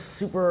 we're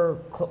just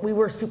we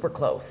were super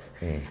close.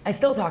 I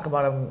still talk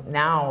about him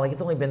now, like,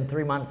 it's only been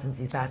 3 months since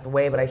he's passed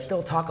away, but I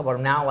still talk about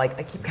him now. Like,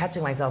 I keep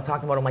catching myself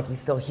talking about him like he's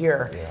still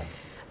here. Yeah.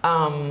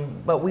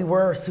 But we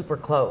were super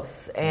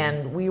close,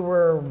 and we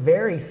were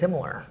very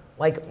similar.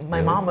 Like,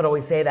 my mom would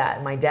always say that,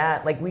 and my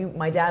dad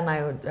and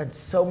I had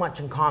so much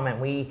in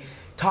common. We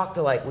talked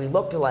alike, we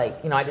looked alike.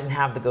 You know, I didn't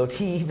have the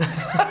goatee,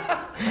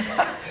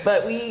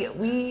 but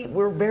we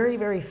were very,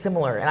 very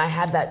similar. And I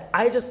had that,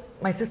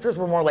 my sisters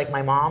were more like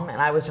my mom,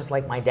 and I was just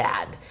like my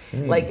dad.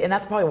 Like, and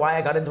that's probably why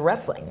I got into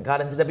wrestling,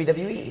 got into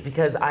WWE,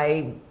 because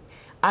I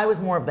was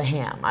more of the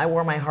ham. I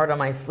wore my heart on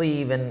my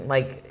sleeve, and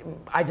like,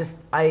 I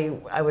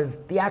was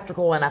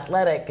theatrical and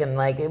athletic, and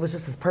like, it was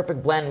just this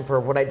perfect blend for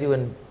what I do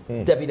in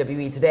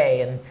WWE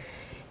today.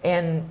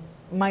 And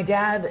my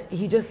dad,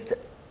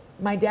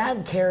 my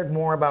dad cared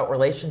more about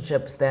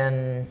relationships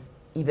than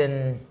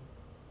even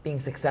being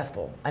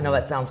successful. I know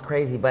that sounds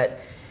crazy, but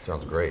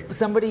sounds great.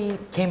 Somebody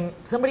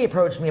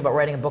approached me about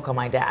writing a book on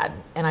my dad,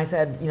 and I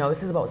said, you know,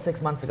 this is about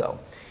 6 months ago.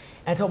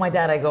 And I told my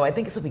dad, I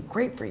think this would be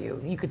great for you.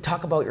 You could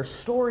talk about your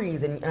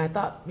stories. And I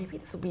thought maybe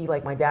this would be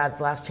like my dad's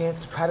last chance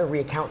to try to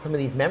recount some of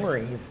these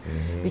memories,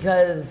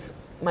 because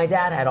my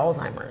dad had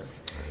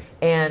Alzheimer's.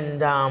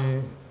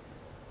 And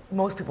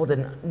most people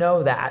didn't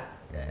know that,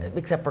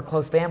 except for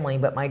close family,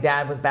 but my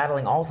dad was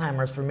battling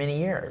Alzheimer's for many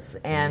years.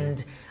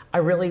 And I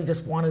really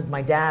just wanted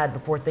my dad,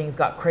 before things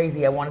got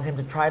crazy, I wanted him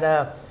to try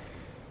to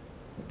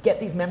get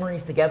these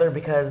memories together,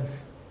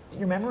 because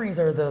your memories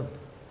are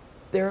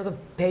they're the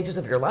pages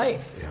of your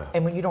life. Yeah.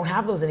 And when you don't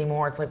have those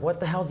anymore, it's like, what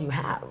the hell do you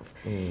have?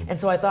 And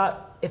so I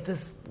thought, if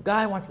this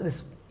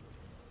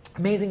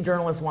amazing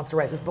journalist wants to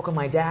write this book on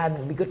my dad,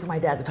 it'd be good for my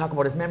dad to talk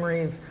about his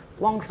memories.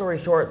 Long story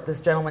short, this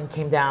gentleman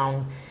came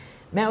down,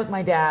 met with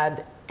my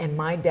dad, and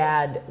my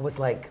dad was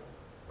like,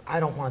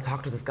 I don't want to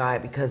talk to this guy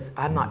because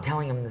I'm not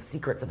telling him the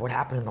secrets of what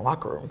happened in the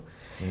locker room.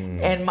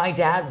 And my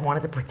dad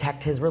wanted to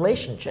protect his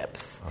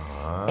relationships.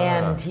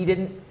 And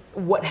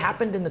what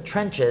happened in the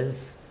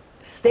trenches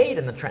stayed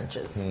in the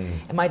trenches.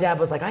 And my dad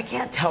was like, I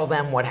can't tell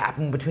them what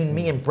happened between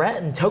me and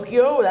Brett in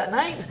Tokyo that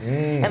night.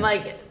 And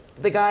like,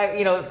 the guy,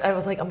 you know, I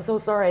was like, I'm so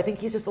sorry, I think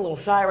he's just a little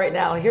shy right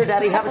now. Here,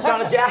 Daddy, have a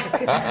shot of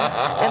Jack.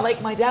 And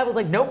like, my dad was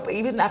like, nope.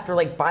 Even after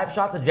like 5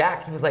 shots of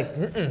Jack, he was like,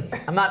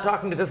 I'm not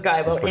talking to this guy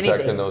about anything.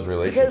 Protecting those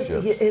relationships.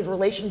 Because his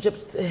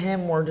relationships to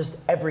him were just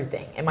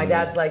everything. And my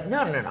dad's like,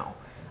 no.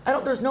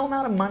 There's no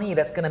amount of money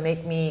that's gonna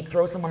make me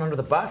throw someone under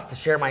the bus to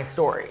share my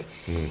story.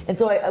 And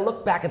so I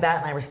look back at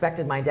that, and I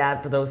respected my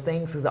dad for those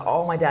things, because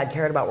all my dad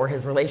cared about were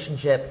his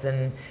relationships.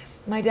 And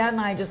my dad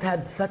and I just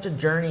had such a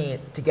journey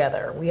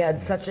together. We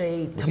had such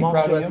a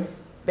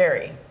tumultuous,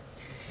 very.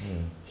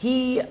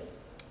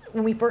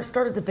 When we first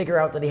started to figure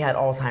out that he had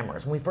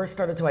Alzheimer's, when we first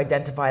started to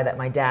identify that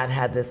my dad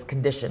had this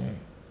condition.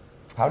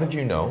 How did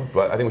you know?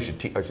 But I think we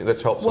should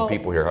let's help some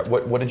people here.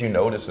 What did you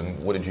notice, and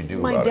what did you do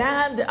about it? My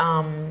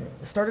dad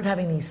started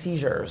having these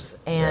seizures,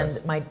 and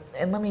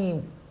let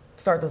me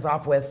start this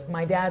off with,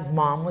 my dad's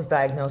mom was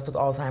diagnosed with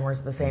Alzheimer's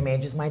at the same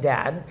age as my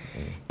dad,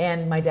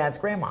 and my dad's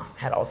grandma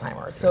had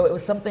Alzheimer's. So it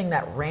was something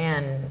that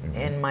ran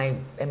in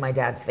my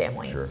dad's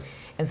family. Sure.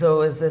 And so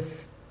it was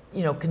this,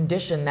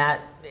 condition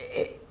that,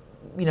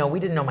 we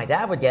didn't know my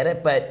dad would get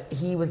it, but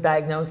he was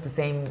diagnosed the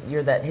same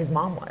year that his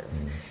mom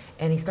was.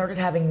 And he started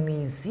having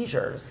these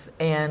seizures,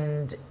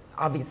 and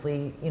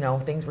obviously,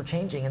 things were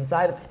changing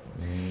inside of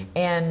him.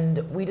 And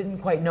we didn't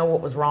quite know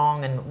what was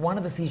wrong. And one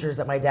of the seizures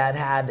that my dad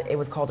had, it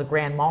was called a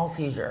grand mal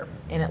seizure,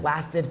 and it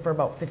lasted for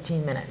about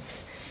 15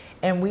 minutes.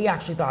 And we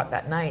actually thought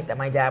that night that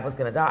my dad was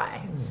gonna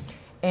die.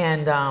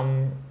 And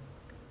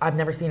I've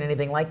never seen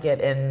anything like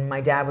it. And my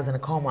dad was in a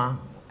coma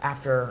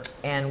after,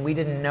 and we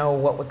didn't know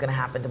what was gonna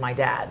happen to my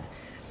dad.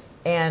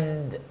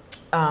 And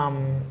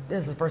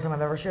this is the first time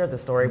I've ever shared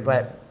this story,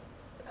 but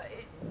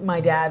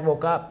my dad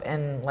woke up,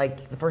 and like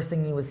the first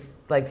thing he was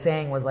like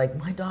saying was like,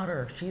 my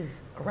daughter,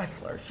 she's a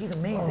wrestler, she's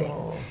amazing.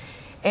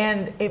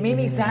 And it made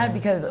me sad,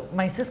 because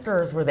my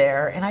sisters were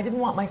there, and I didn't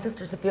want my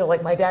sisters to feel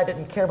like my dad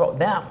didn't care about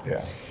them.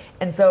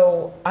 And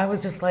so I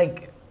was just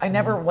like, I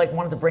never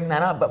wanted to bring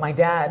that up, but my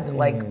dad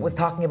was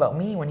talking about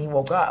me when he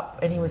woke up,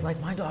 and he was like,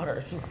 my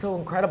daughter, she's so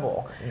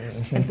incredible.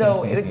 And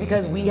so it was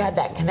because we had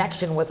that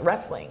connection with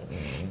wrestling.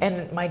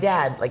 And my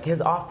dad, like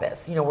his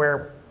office,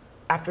 where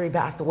after he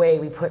passed away,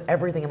 we put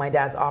everything in my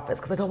dad's office.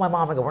 Because I told my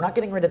mom, I go, we're not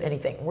getting rid of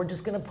anything. We're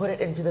just going to put it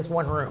into this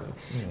one room.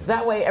 So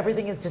that way,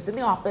 everything is just in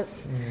the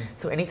office.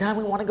 So anytime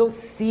we want to go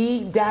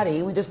see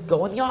Daddy, we just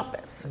go in the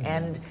office.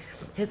 And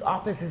his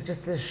office is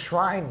just this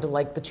shrine to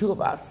like the two of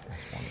us.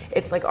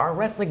 It's like our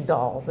wrestling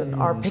dolls and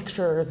our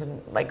pictures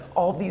and like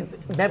all these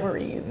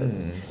memories.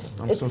 And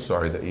I'm so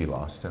sorry that you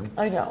lost him.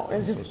 I know.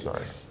 It's just, so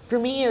sorry. For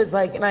me, it was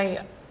like, and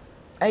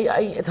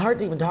it's hard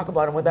to even talk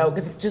about him without,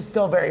 because it's just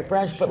still very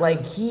fresh, but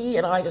like he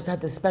and I just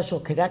had this special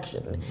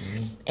connection.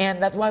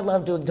 And that's why I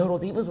love doing Total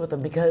Divas with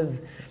him,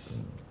 because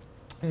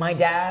my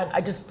dad,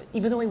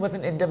 even though he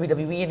wasn't in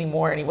WWE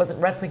anymore and he wasn't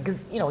wrestling,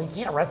 because, you know, he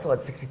can't wrestle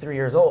at 63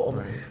 years old.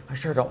 Right. I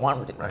sure don't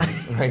want him to.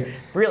 Right.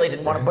 Really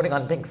didn't want him putting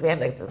on pink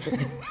spandex.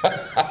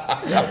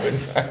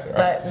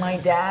 But my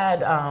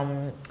dad,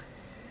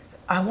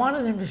 I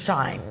wanted him to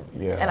shine.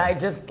 Yeah. And I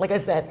just, like I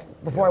said,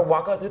 before I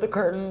walk out through the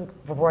curtain,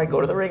 before I go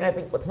to the ring, I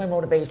think, what's my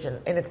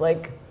motivation? And it's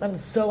like, I'm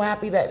so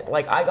happy that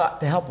like I got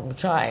to help him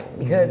shine,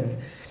 because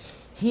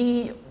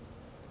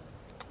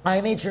I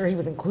made sure he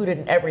was included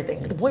in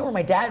everything, to the point where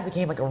my dad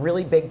became like a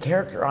really big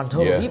character on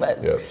Total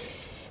Divas. Yeah.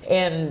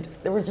 And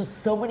there was just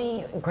so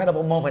many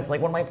incredible moments. Like,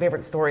 one of my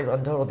favorite stories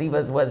on Total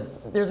Divas was,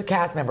 there's a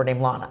cast member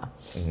named Lana.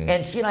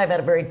 And she and I have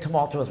had a very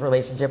tumultuous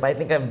relationship. I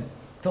think I've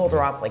told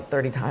her off like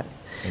 30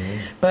 times.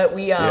 But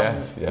we've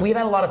had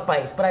a lot of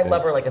fights, but I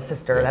love her like a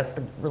sister. That's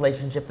the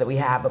relationship that we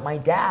have. But my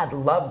dad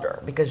loved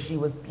her because she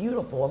was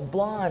beautiful and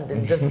blonde,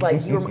 and just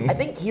like I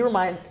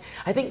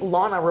think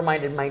Lana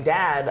reminded my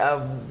dad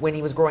of when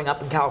he was growing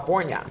up in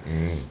California.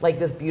 Like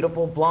this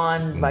beautiful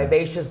blonde,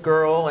 vivacious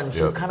girl, and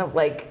she was kind of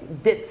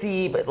like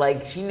ditzy, but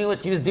like she knew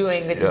what she was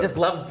doing, and she just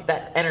loved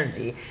that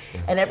energy.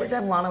 And every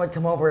time Lana would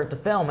come over to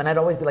film, and I'd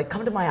always be like,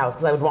 come to my house,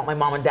 because I would want my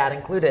mom and dad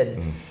included.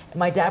 And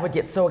my dad would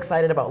get so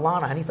excited about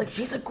Lana, and he's like,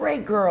 she's a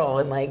great girl,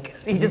 and like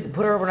he just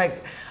put her over, and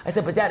I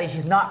said, but Daddy,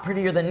 she's not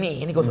prettier than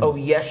me. And he goes, oh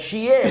yes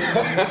she is.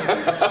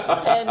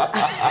 and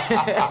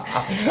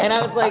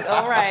I was like,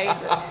 all right.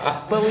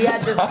 But we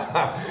had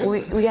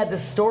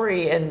this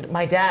story, and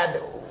my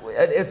dad,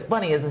 it's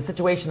funny, it's a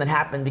situation that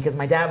happened because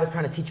my dad was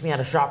trying to teach me how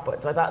to shot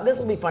put. So I thought, this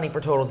will be funny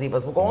for Total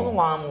Divas. We'll go on the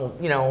lawn,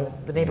 you know,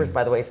 the neighbors,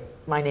 by the way,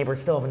 my neighbors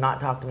still have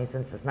not talked to me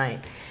since this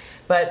night.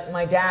 But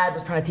my dad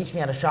was trying to teach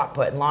me how to shot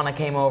put, and Lana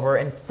came over,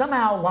 and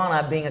somehow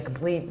Lana, being a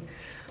complete,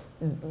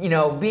 you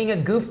know, being a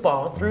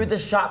goofball, threw the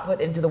shot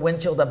put into the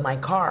windshield of my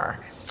car.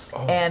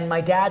 And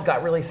my dad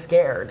got really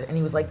scared, and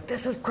he was like,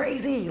 this is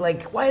crazy,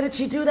 like, why did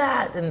she do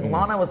that? And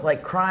Lana was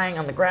like crying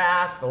on the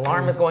grass, the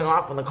alarm was going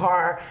off in the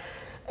car,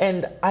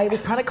 and I was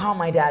trying to calm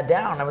my dad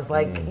down. I was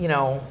like, you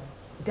know,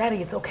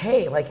 Daddy, it's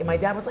okay. Like, and my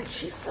dad was like,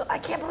 I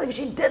can't believe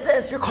she did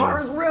this. Your car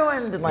is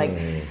ruined. And like,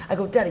 I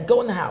go, Daddy, go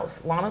in the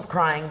house. Lana's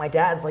crying. My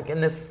dad's like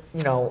in this,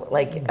 you know,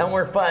 like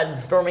Elmer Fudd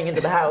storming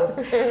into the house.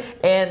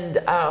 And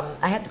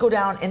I had to go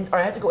down,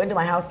 I had to go into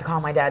my house to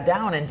calm my dad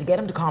down. And to get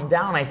him to calm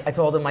down, I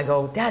told him, I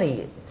go,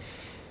 Daddy,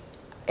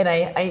 and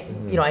I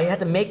you know, I had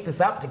to make this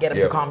up to get him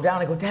to calm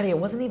down. I go, Daddy, it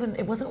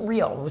wasn't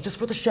real. It was just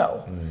for the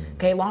show.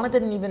 Okay, Lana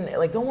didn't even,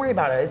 like, don't worry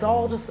about it. It's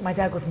all just, my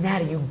dad goes,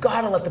 Natty, you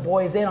gotta let the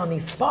boys in on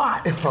these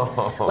spots.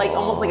 Like,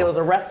 almost like it was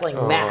a wrestling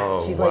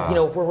match. She's like, you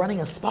know, if we're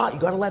running a spot, you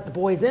gotta let the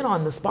boys in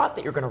on the spot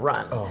that you're gonna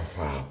run.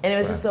 And it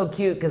was just so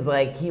cute, because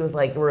like, he was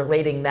like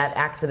relating that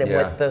accident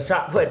with the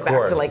shot put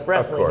back to like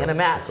wrestling in a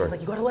match. He's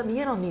like, you gotta let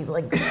me in on these,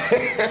 like.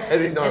 I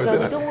didn't know. And so I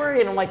was like, don't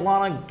worry. And I'm like,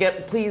 Lana,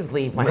 please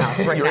leave my house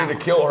right now. You're ready to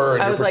kill her,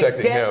 and you're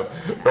protecting him.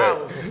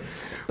 Out.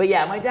 But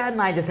yeah, my dad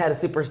and I just had a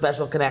super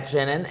special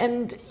connection,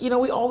 and you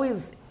know,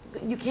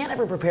 you can't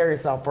ever prepare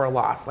yourself for a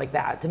loss like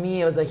that. To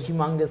me, it was a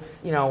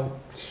humongous, you know,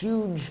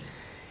 huge,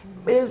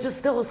 it was just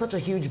still such a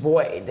huge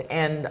void.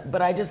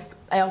 But I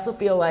also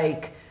feel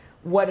like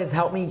what has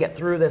helped me get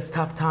through this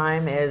tough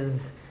time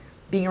is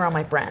being around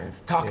my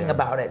friends, talking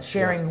about it,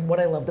 sharing what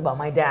I loved about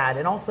my dad.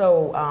 And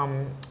also,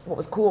 what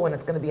was cool, and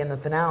it's going to be in the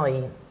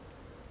finale,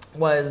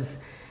 was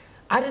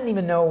I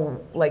didn't know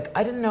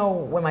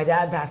when my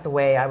dad passed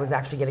away, I was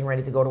actually getting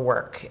ready to go to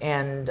work.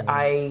 And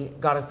I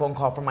got a phone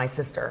call from my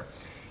sister.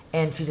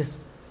 And she just,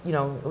 you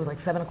know, it was like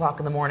 7 o'clock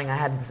in the morning. I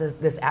had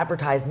this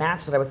advertised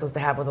match that I was supposed to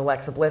have with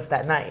Alexa Bliss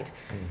that night.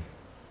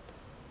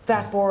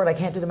 Fast forward, I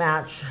can't do the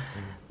match.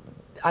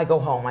 I go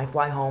home, I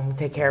fly home,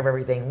 take care of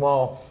everything.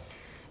 Well,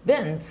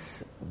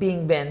 Vince,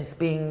 being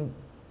the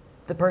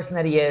person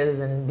that he is,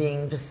 and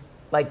being just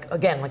like,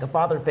 again, like a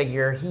father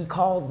figure, he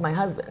called my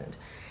husband.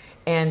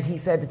 And he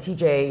said to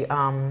TJ,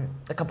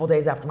 a couple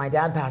days after my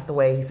dad passed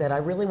away, he said, I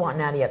really want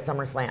Natty at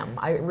SummerSlam.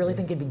 I really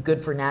think it'd be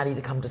good for Natty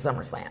to come to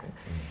SummerSlam.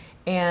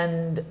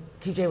 And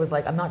TJ was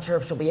like, I'm not sure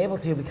if she'll be able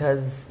to,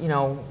 because, you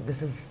know,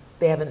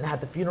 they haven't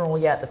had the funeral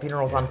yet. The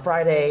funeral's on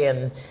Friday,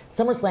 and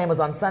SummerSlam was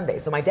on Sunday.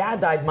 So my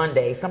dad died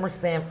Monday.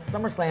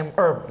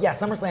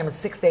 SummerSlam is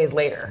 6 days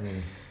later.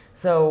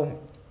 So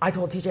I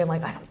told TJ, I'm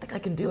like, I don't think I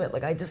can do it.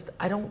 Like, I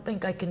don't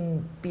think I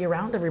can be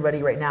around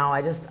everybody right now.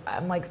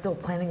 I'm like still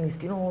planning these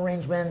funeral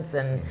arrangements,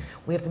 and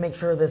we have to make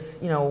sure this,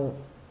 you know,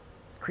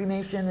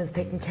 cremation is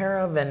taken care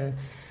of, and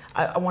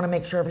I want to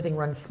make sure everything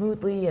runs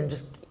smoothly, and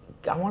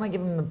I want to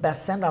give him the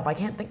best send-off. I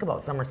can't think about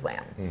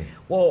SummerSlam.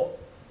 Well,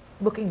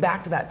 looking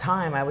back to that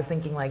time, I was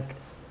thinking like,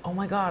 oh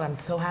my God, I'm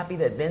so happy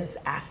that Vince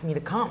asked me to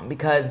come,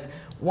 because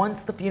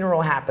once the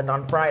funeral happened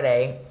on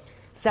Friday,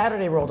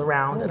 Saturday rolled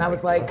around, and I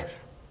was like,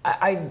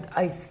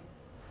 I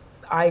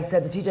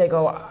said to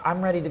TJ,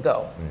 I'm ready to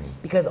go,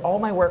 because all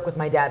my work with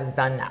my dad is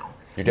done now.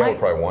 Your dad would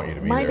probably want you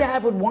to be there. My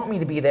dad would want me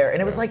to be there,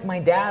 and it was like my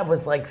dad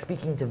was like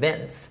speaking to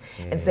Vince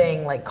and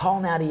saying like,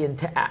 call Natty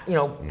and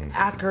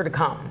ask her to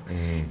come.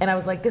 And I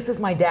was like, this is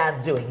my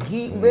dad's doing.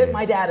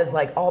 My dad is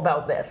like all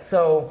about this.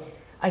 So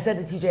I said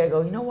to TJ, I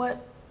go, you know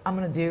what I'm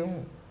gonna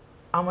do?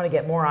 I'm gonna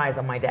get more eyes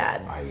on my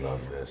dad. I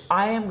love this.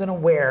 I am gonna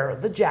wear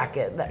the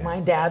jacket that my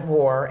dad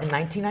wore in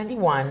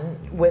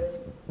 1991 with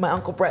my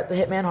Uncle Bret the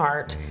Hitman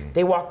Hart.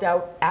 They walked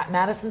out at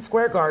Madison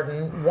Square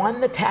Garden, won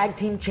the tag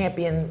team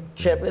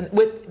championship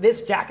with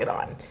this jacket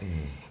on.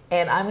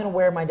 And I'm gonna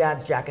wear my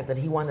dad's jacket that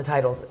he won the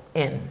titles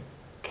in,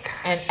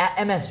 and at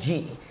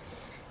MSG.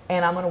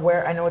 And I'm gonna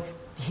wear, I know it's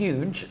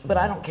huge, but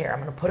I don't care. I'm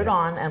gonna put it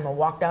on, and I'm gonna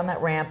walk down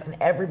that ramp, and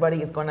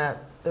everybody is gonna,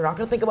 they're not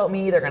gonna think about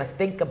me, they're gonna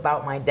think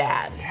about my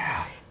dad.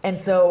 Yeah. And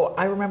so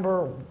I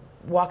remember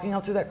walking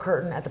out through that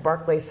curtain at the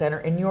Barclays Center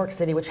in New York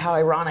City, which, how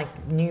ironic,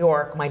 New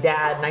York, my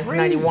dad,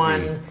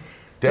 1991.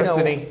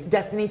 Destiny.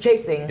 Destiny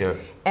chasing. Yeah.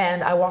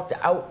 And I walked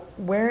out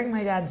wearing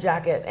my dad's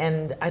jacket,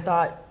 and I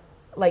thought,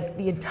 like,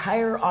 the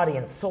entire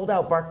audience, sold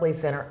out Barclays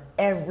Center,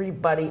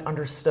 everybody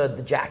understood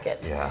the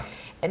jacket. Yeah.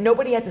 And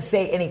nobody had to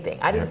say anything.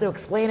 I didn't have to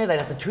explain it. I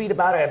didn't have to tweet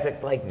about it. I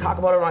didn't have to talk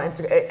about it on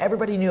Instagram.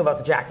 Everybody knew about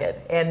the jacket.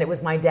 And it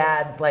was my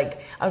dad's, I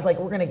was like,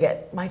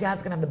 my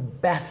dad's gonna have the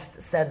best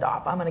send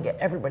off. I'm gonna get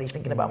everybody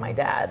thinking about my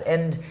dad.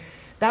 And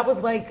that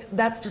was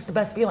that's just the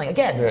best feeling.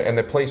 Again. Yeah, and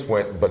the place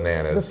went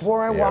bananas.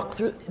 Before I walked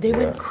through,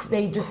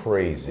 they just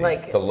crazy.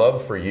 The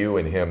love for you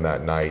and him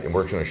that night, and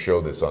we're gonna show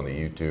this on the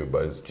YouTube,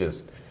 but it's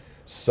just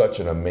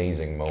such an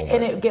amazing moment.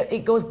 And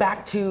it goes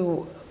back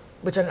to,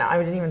 which I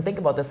didn't even think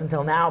about this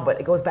until now, but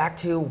it goes back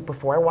to,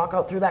 before I walk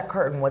out through that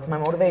curtain, what's my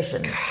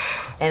motivation?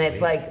 And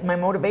it's like, my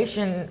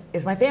motivation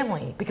is my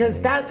family, because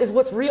that is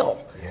what's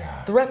real.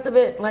 Yeah. The rest of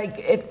it,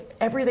 if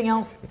everything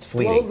else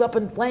blows up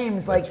in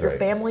flames, your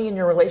family and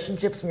your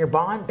relationships and your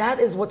bond, that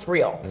is what's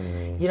real.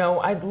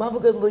 I'd love a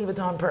good Louis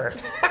Vuitton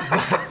purse.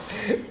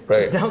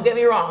 Right. Don't get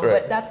me wrong,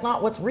 but that's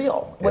not what's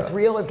real. What's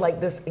real is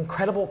this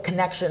incredible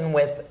connection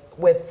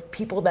with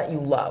people that you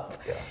love.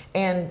 Yeah.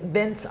 And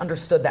Vince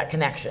understood that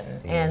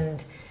connection.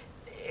 And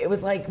it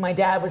was like my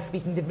dad was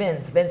speaking to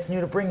Vince. Vince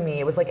knew to bring me.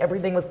 It was like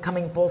everything was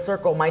coming full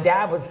circle. My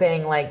dad was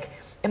saying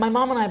and my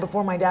mom and I,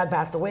 before my dad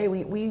passed away,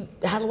 we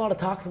had a lot of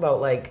talks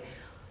about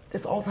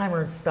this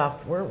Alzheimer's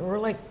stuff. We're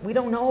we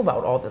don't know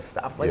about all this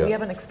stuff. We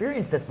haven't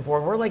experienced this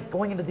before. We're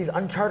going into these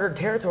uncharted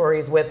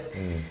territories with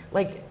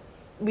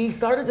we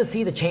started to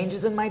see the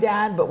changes in my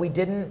dad, but we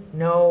didn't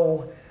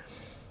know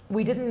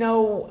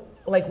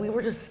we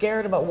were just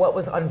scared about what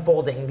was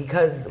unfolding,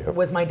 because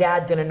was my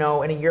dad gonna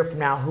know in a year from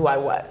now who I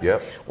was?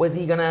 Yep. Was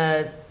he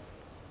gonna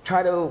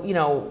try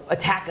to,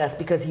 attack us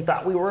because he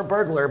thought we were a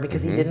burglar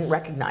because he didn't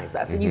recognize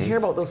us? And you hear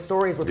about those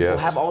stories where people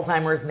have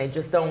Alzheimer's and they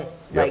just don't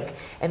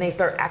and they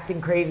start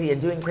acting crazy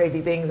and doing crazy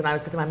things. And I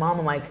was saying to my mom,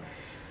 I'm like,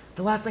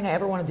 the last thing I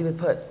ever want to do is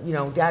put,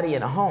 daddy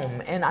in a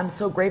home. And I'm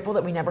so grateful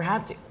that we never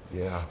had to.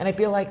 Yeah. And I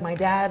feel like my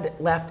dad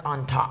left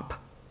on top.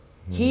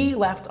 He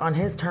left on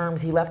his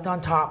terms. He left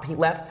on top. He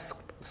left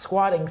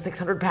squatting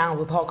 600 pounds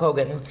with Hulk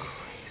Hogan,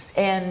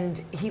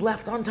 and he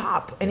left on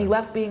top, and he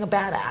left being a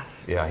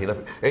badass. Yeah, he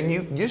left. And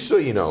you, just so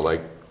you know,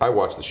 I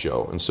watched the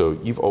show, and so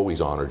you've always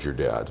honored your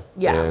dad.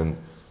 Yeah. And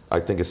I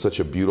think it's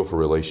such a beautiful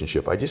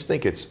relationship. I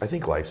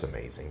think life's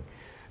amazing.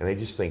 And I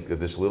just think of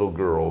this little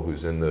girl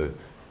who's in the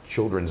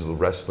children's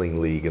wrestling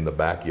league in the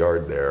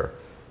backyard there,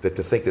 that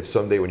to think that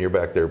someday when you're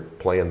back there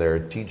playing there,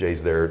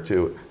 TJ's there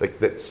too,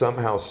 that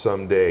somehow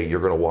someday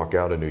you're gonna walk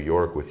out of New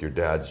York with your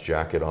dad's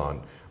jacket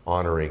on,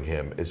 honoring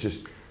him. It's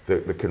just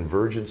the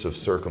convergence of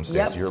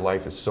circumstance. Your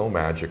life is so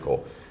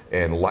magical,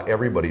 and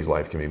everybody's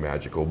life can be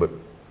magical. But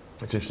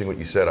it's interesting what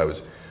you said.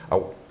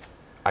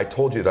 I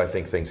told you that I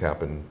think things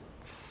happen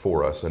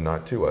for us and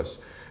not to us.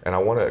 And I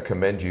want to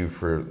commend you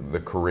for the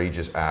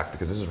courageous act,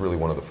 because this is really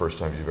one of the first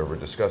times you've ever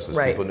discussed this.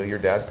 Right. People knew your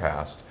dad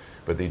passed,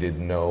 but they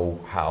didn't know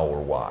how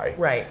or why.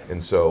 Right.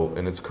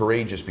 And it's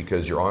courageous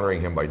because you're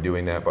honoring him by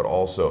doing that, but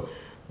also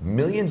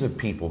millions of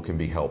people can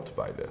be helped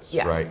by this,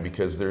 right?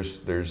 Because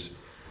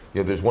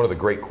there's one of the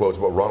great quotes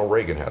about Ronald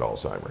Reagan had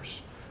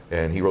Alzheimer's,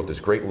 and he wrote this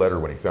great letter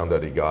when he found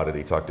out he got it.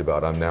 He talked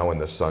about, I'm now in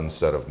the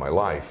sunset of my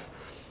life.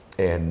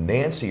 And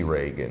Nancy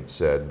Reagan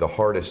said the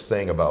hardest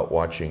thing about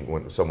watching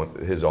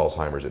his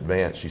Alzheimer's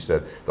advanced, she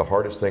said, the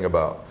hardest thing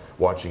about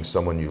watching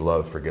someone you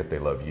love forget they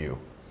love you.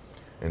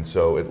 And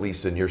so, at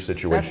least in your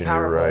situation,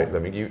 you're right. I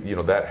mean, you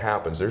know that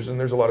happens. There's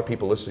a lot of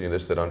people listening to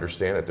this that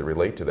understand it, that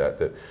relate to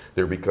that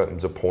there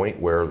becomes a point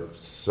where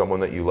someone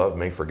that you love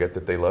may forget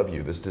that they love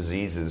you. This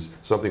disease is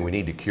something we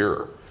need to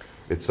cure.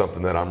 It's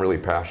something that I'm really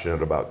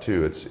passionate about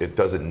too. It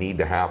doesn't need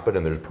to happen,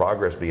 and there's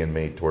progress being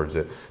made towards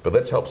it. But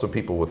let's help some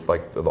people with the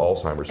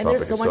Alzheimer's topic. And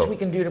there's so much we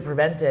can do to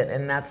prevent it,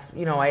 and that's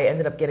I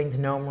ended up getting to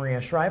know Maria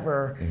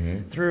Shriver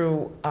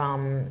through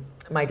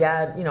my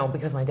dad,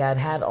 because my dad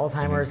had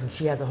Alzheimer's, and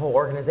she has a whole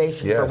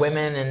organization for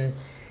women,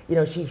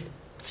 and she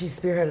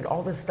spearheaded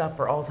all this stuff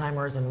for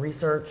Alzheimer's and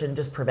research and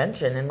just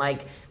prevention, and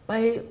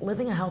by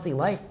living a healthy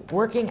life,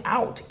 working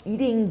out,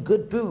 eating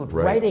good food,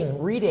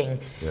 writing, reading.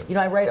 Yep.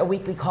 I write a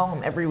weekly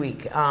column every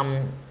week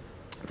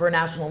for a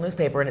national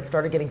newspaper, and it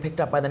started getting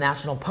picked up by the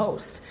National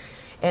Post.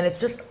 And it's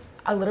just,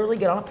 I literally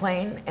get on a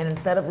plane, and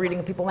instead of reading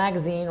a People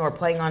magazine or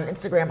playing on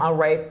Instagram, I'll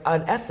write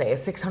an essay, a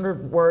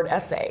 600-word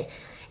essay.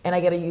 And I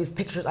get to use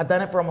pictures. I've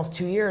done it for almost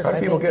 2 years. How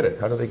do people get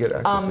it? How do they get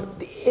access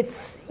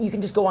to it? You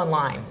can just go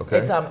online. Okay.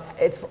 It's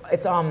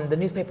the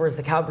newspaper is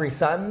the Calgary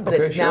Sun, but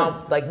Okay, it's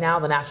sure. now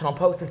the National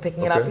Post is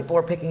picking it up. Okay. People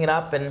are picking it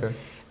up, and Okay.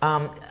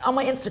 on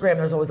my Instagram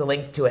there's always a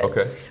link to it.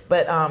 Okay.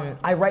 But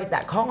I write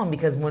that column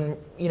because when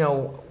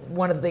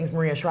one of the things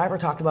Maria Shriver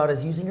talked about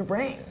is using your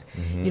brain.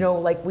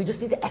 Mm-hmm. We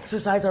just need to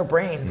exercise our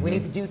brains. Mm-hmm. We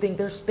need to do things.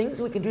 There's things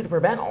we can do to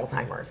prevent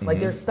Alzheimer's. Mm-hmm. Like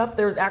there's stuff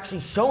they're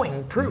actually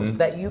showing proof Mm-hmm.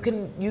 that you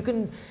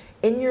can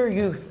in your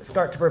youth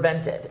start to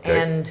prevent it.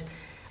 Okay. And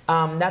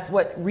that's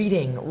what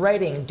reading,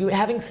 writing,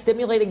 having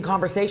stimulating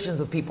conversations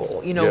with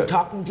people, Yeah.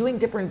 talking, doing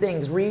different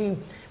things,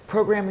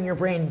 reprogramming your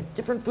brain,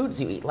 different foods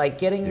you eat, like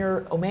getting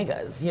your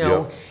omegas,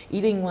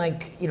 eating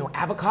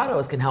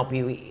avocados can help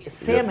you,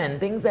 salmon,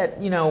 things that,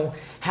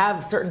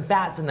 have certain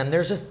fats in them.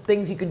 There's just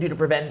things you can do to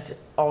prevent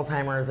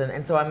Alzheimer's.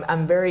 And so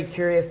I'm very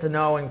curious to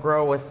know and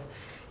grow with,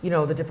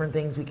 the different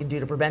things we can do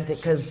to prevent it.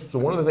 So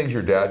one of the things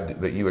your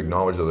dad, that you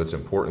acknowledge though that's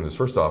important is,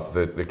 first off,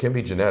 that it can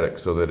be genetic,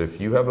 so that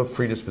if you have a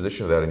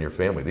predisposition to that in your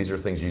family, these are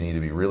things you need to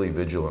be really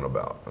vigilant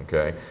about,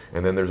 okay?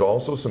 And then there's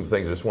also some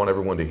things I just want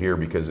everyone to hear,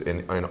 because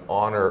in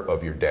honor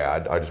of your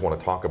dad, I just want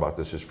to talk about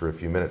this just for a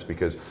few minutes,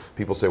 because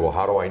people say, well,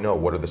 how do I know?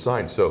 What are the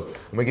signs? So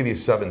I'm going to give you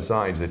 7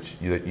 signs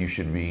that you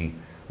should be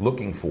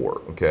looking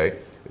for, okay?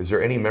 Is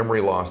there any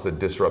memory loss that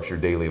disrupts your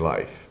daily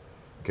life?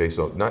 Okay,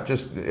 so not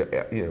just,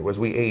 as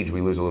we age,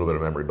 we lose a little bit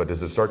of memory, but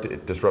does it start to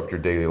disrupt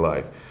your daily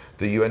life?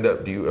 Do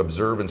you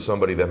observe in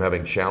somebody them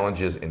having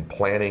challenges in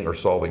planning or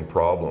solving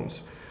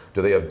problems?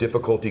 Do they have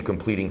difficulty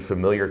completing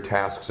familiar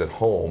tasks at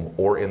home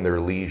or in their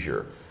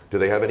leisure? Do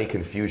they have any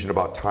confusion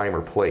about time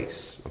or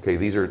place? Okay,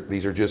 these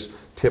are just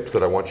tips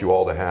that I want you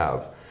all to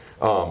have.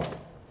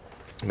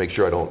 Make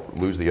sure I don't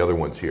lose the other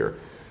ones here.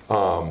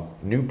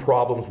 New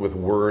problems with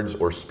words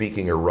or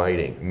speaking or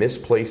writing,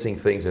 misplacing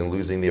things and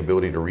losing the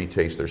ability to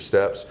retrace their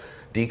steps,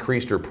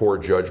 decreased or poor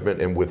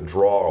judgment, and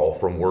withdrawal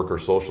from work or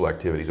social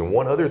activities. And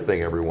one other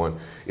thing, everyone,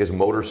 is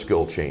motor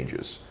skill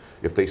changes.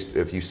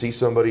 If you see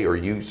somebody or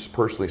you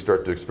personally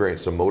start to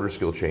experience some motor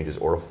skill changes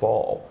or a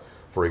fall,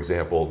 for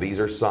example, these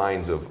are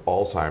signs of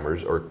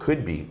Alzheimer's, or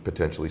could be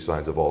potentially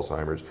signs of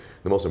Alzheimer's.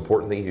 The most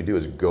important thing you do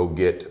is go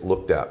get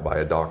looked at by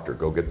a doctor,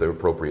 go get the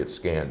appropriate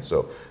scan.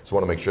 So just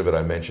want to make sure that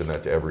I mention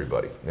that to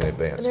everybody in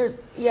advance. And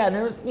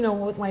there's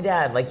with my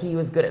dad, like he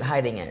was good at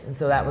hiding it. And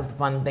so that was the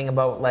fun thing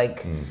about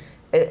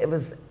it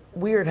was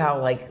weird how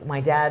my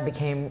dad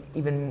became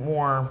even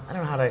more, I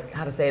don't know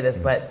how to say this,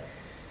 but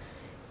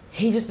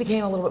he just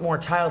became a little bit more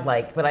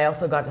childlike, but I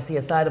also got to see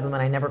a side of him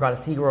and I never got to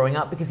see growing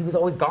up because he was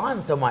always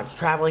gone so much,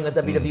 traveling with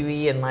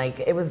WWE, and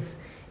it was,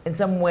 in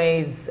some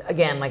ways,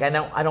 again, I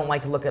don't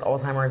like to look at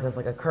Alzheimer's as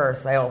a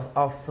curse. I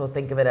also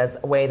think of it as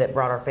a way that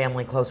brought our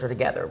family closer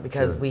together,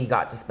 because we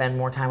got to spend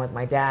more time with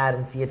my dad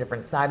and see a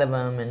different side of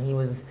him, and he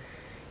was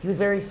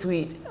very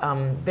sweet,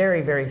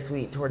 very, very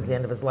sweet towards the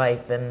end of his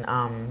life, and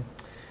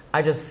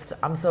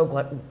I'm so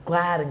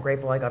glad and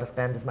grateful I got to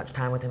spend as much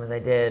time with him as I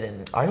did.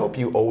 And I hope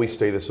you always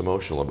stay this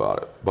emotional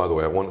about it. By the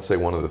way, I want to say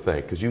one other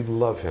thing, because you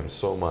love him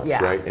so much,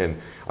 right?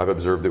 And I've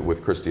observed it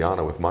with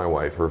Christiana, with my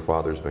wife. Her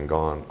father's been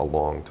gone a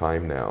long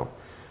time now.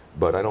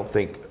 But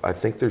I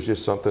think there's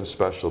just something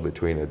special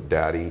between a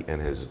daddy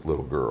and his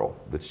little girl.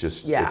 That's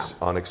just,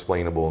 it's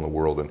unexplainable in the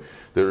world. And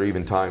there are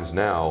even times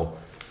now,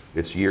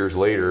 it's years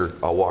later,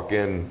 I'll walk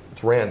in,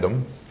 it's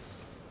random.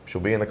 She'll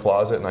be in the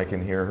closet and I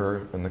can hear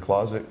her in the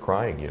closet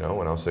crying, and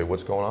I'll say,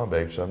 what's going on,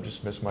 babe? So I'm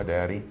just miss my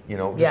daddy,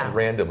 just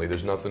randomly.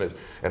 There's nothing.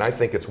 And I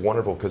think it's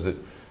wonderful because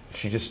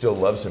she just still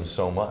loves him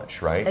so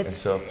much, right?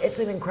 It's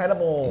an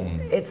incredible,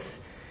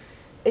 it's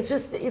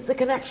a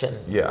connection.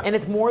 Yeah. And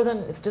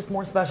it's just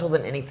more special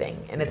than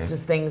anything. And it's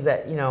just things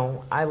that,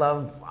 I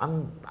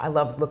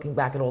love looking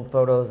back at old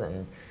photos,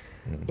 and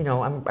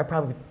I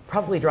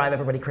probably drive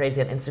everybody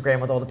crazy on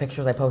Instagram with all the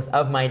pictures I post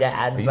of my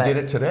dad. You did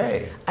it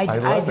today. I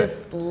love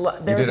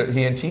you did it.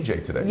 He and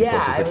TJ today.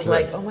 Yeah, I was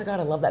like, oh my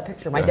God, I love that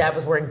picture. My dad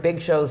was wearing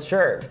Big Show's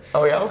shirt.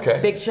 Oh yeah, okay.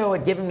 Big Show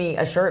had given me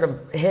a shirt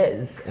of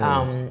his,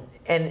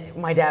 and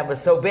my dad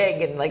was so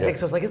big, and Big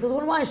Show's like, this is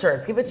one of my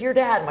shirts. Give it to your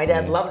dad. My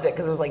dad loved it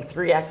because it was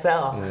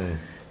 3XL.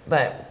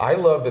 But I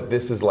love that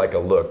this is like a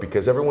look,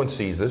 because everyone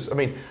sees this. I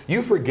mean,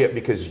 you forget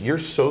because you're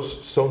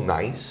so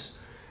nice.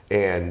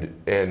 And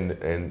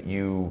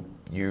you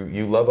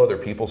love other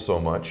people so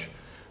much.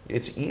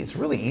 It's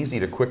really easy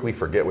to quickly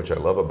forget, which I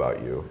love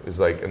about you. Is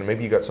and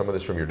maybe you got some of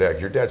this from your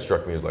dad. Your dad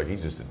struck me as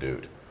he's just a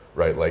dude,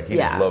 right? He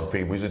just loved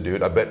people. He's a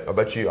dude. I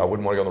bet you I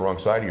wouldn't want to go on the wrong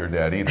side of your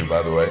dad either.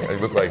 By the way,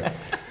 he looked like,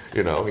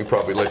 he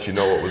probably let you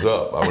know what was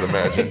up. I would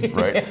imagine,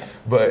 right?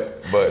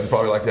 But he'd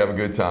probably like to have a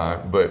good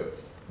time. But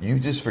you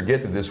just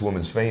forget that this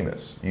woman's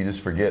famous. You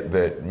just forget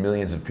that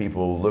millions of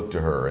people look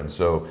to her, and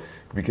so.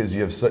 Because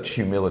you have such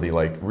humility,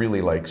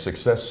 really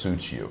success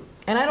suits you.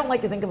 And I don't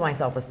like to think of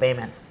myself as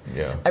famous.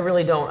 Yeah. I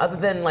really don't. Other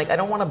than I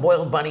don't want a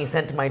boiled bunny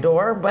sent to my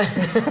door, but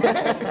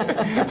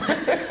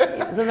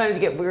sometimes you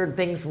get weird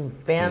things from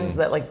fans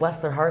that like bless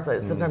their hearts.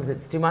 Sometimes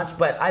it's too much,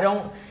 but I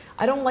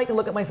don't like to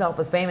look at myself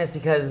as famous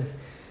because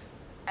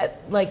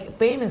like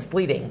fame is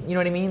fleeting. You know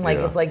what I mean? Like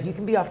it's like you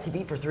can be off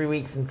TV for 3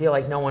 weeks and feel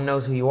like no one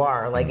knows who you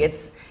are. Like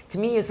it's, to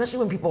me, especially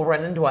when people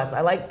run into us,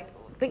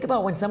 think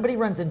about when somebody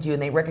runs into you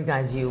and they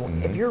recognize you.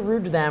 If you're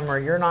rude to them or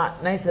you're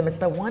not nice to them, it's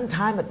the one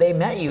time that they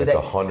met you. That's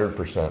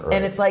 100% right.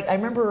 And it's like, I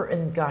remember,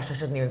 and gosh, I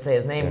shouldn't even say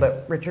his name,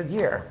 but Richard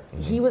Gere.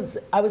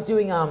 I was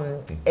doing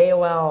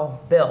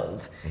AOL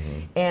Build,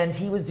 and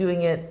he was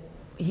doing it,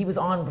 he was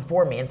on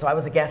before me, and so I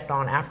was a guest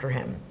on after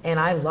him. And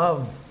I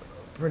love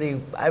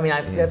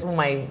that's one of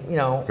my,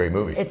 Great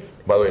movie.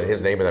 By the way,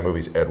 his name in that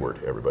movie is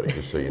Edward, everybody,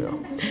 just so you know.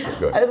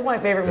 Good. It was one of my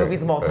favorite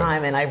movies of all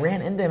time, and I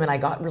ran into him and I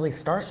got really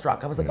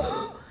starstruck. I was like,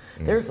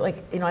 there's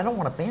like, I don't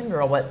want to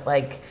fangirl, but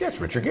like... Yeah,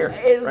 it's Richard Gere.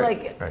 It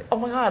was oh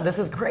my God, this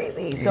is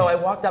crazy. So I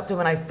walked up to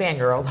him and I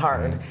fangirled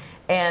hard.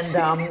 And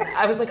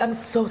I was like, I'm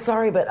so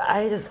sorry, but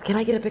can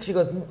I get a picture? He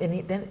goes,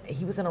 and then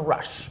he was in a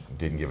rush.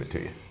 Didn't give it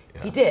to you.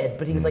 Yeah. He did,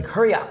 but he was like,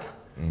 hurry up.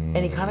 And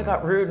he kind of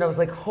got rude, and I was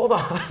like, hold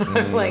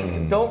on.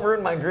 Like, don't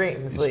ruin my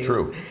dreams, please. It's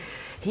true.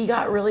 He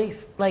got really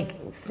like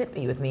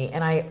snippy with me,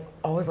 and I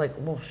always like,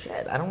 well,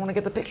 shit, I don't want to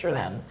get the picture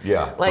then.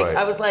 Yeah, like right.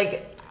 I was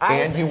like,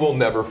 and you will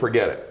never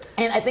forget it.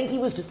 And I think he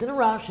was just in a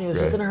rush, and he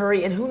was just in a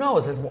hurry, and who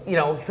knows,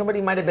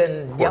 somebody might have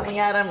been yelling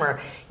at him,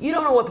 or you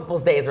don't know what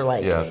people's days are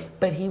like. Yeah.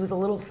 But he was a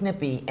little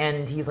snippy,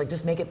 and he's like,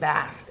 just make it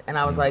fast. And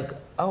I was like,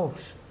 oh,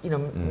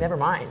 never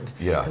mind.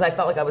 Yeah. Because I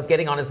felt like I was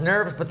getting on his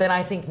nerves, but then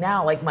I think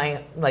now, like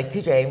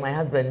TJ, my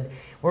husband,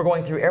 we're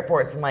going through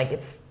airports, and like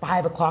it's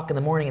 5 o'clock in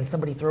the morning, and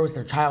somebody throws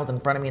their child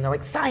in front of me, and they're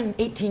like, sign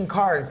 18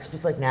 cards.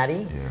 She's like,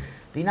 Natty,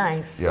 be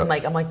nice. Yeah. And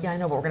I'm like, yeah, I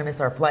know, but we're gonna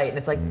miss our flight. And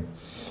it's like,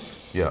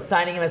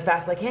 signing him as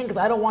fast as I can, because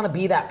I don't want to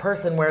be that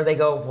person where they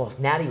go, well,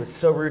 Natty was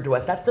so rude to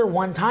us. That's their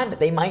one time that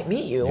they might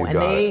meet you,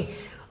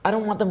 I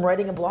don't want them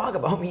writing a blog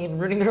about me and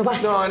ruining their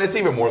life. No, and it's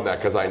even more than that,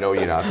 because I know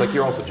it's like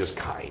you're also just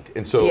kind.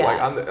 And so like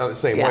I'm the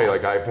same way.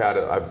 Like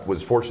I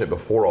was fortunate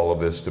before all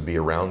of this to be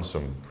around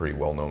some pretty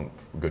well-known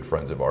good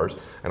friends of ours,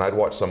 and I'd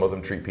watch some of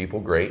them treat people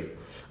great,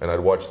 and I'd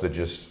watch the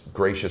just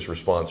gracious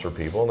response from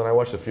people, and then I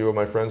watched a few of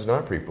my friends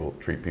not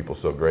treat people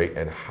so great,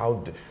 and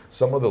how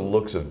some of the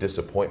looks of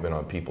disappointment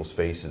on people's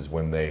faces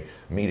when they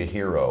meet a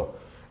hero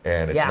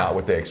and it's not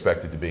what they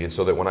expect it to be. And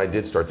so that when I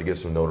did start to get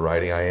some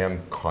notoriety, I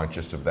am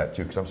conscious of that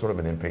too, because I'm sort of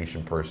an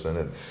impatient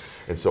person,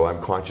 and so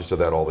I'm conscious of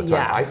that all the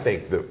time. I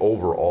think that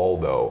overall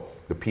though,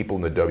 the people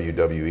in the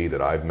WWE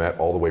that I've met,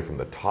 all the way from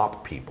the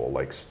top people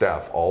like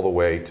Steph, all the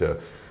way to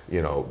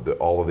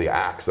all of the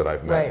acts that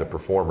I've met, the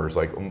performers,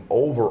 like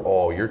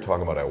overall, you're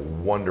talking about a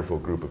wonderful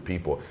group of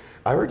people.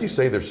 I heard you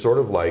say there's sort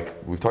of like,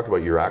 we've talked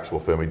about your actual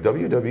family,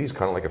 WWE is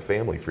kind of like a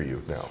family for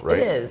you now, right?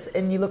 It is,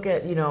 and you look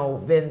at,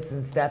 Vince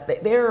and Steph,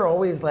 they're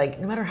always like,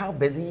 no matter how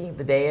busy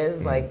the day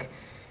is, like,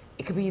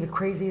 it could be the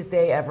craziest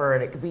day ever,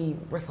 and it could be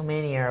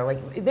WrestleMania, or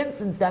like, Vince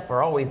and Steph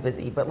are always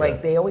busy, but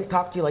like, they always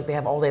talk to you like they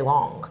have all day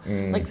long.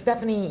 Like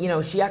Stephanie,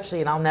 she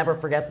actually, and I'll never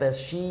forget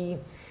this, she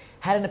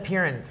had an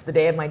appearance the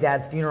day of my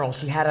dad's funeral.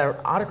 She had an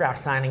autograph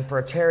signing for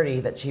a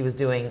charity that she was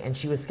doing, and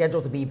she was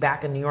scheduled to be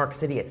back in New York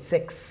City at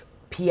 6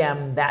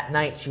 p.m. that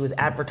night. She was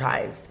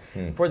advertised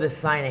for this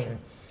signing,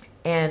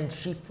 and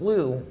she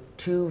flew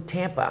to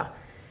Tampa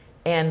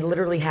and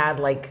literally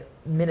had like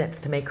minutes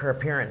to make her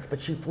appearance,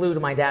 but she flew to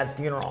my dad's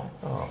funeral.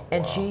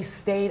 And she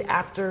stayed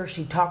after.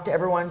 She talked to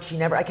everyone.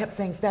 I kept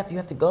saying, Steph, you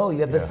have to go,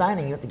 you have the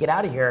signing, you have to get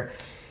out of here.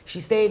 She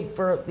stayed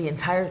for the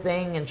entire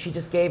thing, and she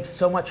just gave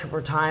so much of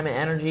her time and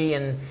energy,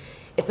 and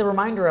it's a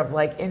reminder of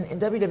like, in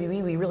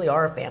WWE, we really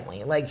are a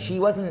family. Like, she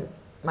wasn't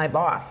my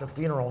boss at the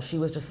funeral. She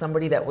was just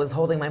somebody that was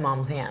holding my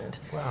mom's hand.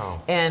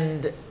 Wow.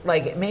 And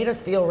like, it made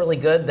us feel really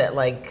good that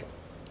like,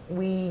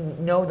 we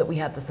know that we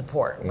have the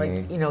support.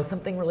 Like,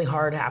 something really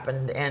hard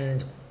happened,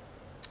 and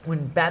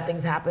when bad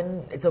things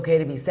happen, it's okay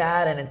to be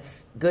sad, and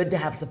it's good to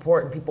have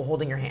support and people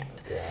holding your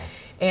hand. Yeah.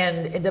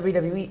 And in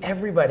WWE,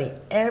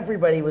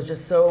 everybody was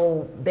just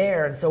so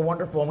there and so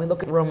wonderful. And we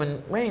look at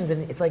Roman Reigns,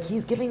 and it's like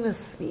he's giving this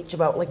speech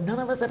about like none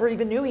of us ever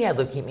even knew he had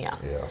leukemia.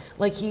 Yeah.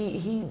 Like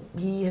he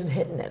had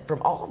hidden it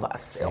from all of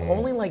us.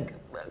 Only like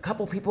a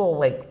couple people,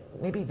 like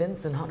maybe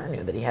Vince and Hunter,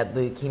 knew that he had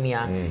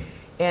leukemia.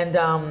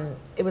 And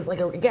it was like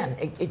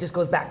it just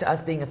goes back to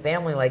us being a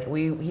family. Like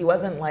he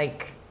wasn't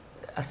like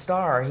a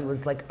star. He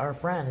was like our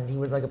friend. He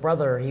was like a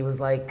brother. He was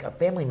like a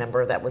family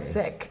member that was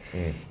sick.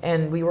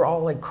 And we were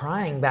all like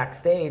crying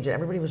backstage, and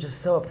everybody was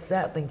just so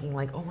upset, thinking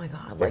like, oh my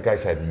God. That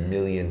guy's had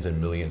millions and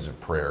millions of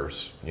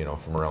prayers,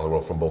 from around the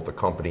world, from both the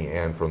company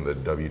and from the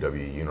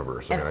WWE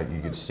universe. I mean,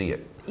 you could see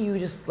it. You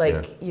just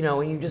like,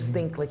 you just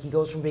think like he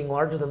goes from being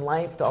larger than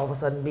life to all of a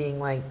sudden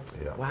being like,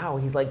 wow,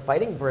 he's like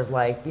fighting for his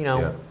life,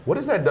 What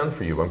has that done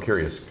for you? I'm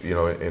curious,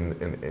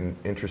 in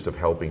interest of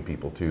helping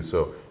people too.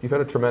 So you've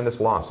had a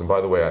tremendous loss. And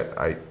by the way,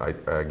 I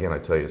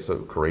tell you, it's so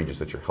courageous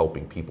that you're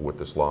helping people with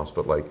this loss.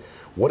 But like,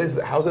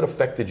 how's it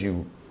affected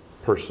you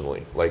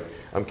personally? Like,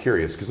 I'm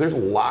curious, because there's a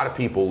lot of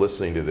people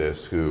listening to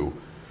this who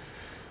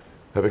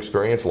have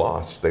experienced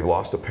loss. They've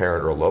lost a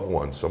parent or a loved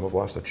one. Some have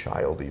lost a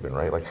child even,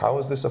 right? Like, how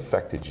has this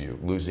affected you,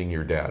 losing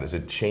your dad? Has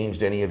it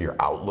changed any of your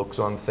outlooks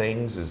on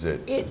things?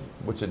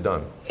 What's it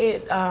done?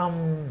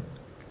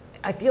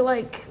 I feel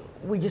like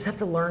we just have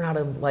to learn how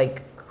to,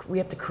 we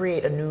have to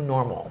create a new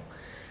normal.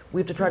 We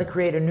have to try to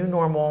create a new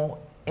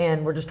normal,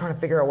 and we're just trying to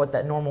figure out what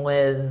that normal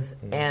is.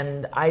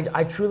 And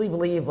I truly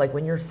believe,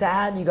 when you're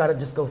sad, you got to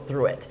just go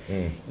through it.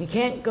 You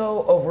can't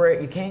go over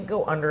it, you can't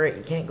go under it,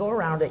 you can't go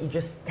around it, you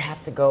just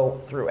have to go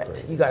through it.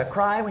 Right. You got to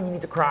cry when you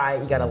need to cry,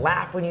 you got to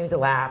laugh when you need to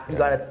laugh, you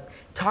got to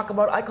talk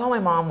about, I call my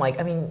mom,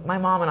 my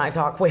mom and I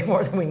talk way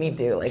more than we need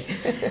to.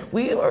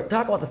 We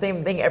talk about the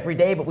same thing every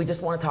day, but we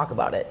just want to talk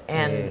about it.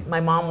 And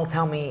my mom will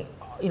tell me,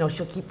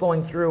 she'll keep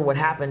going through what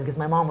happened, because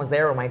my mom was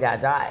there when my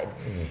dad died.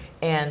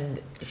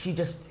 And she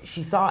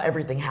saw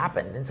everything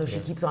happen. And so she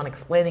keeps on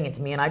explaining it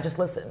to me, and I just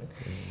listen.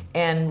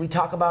 And we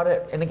talk about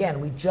it, and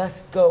again, we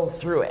just go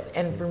through it.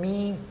 And for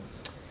me,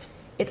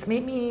 it's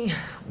made me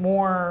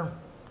more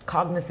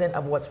cognizant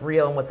of what's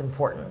real and what's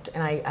important.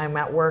 And I'm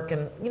at work,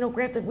 and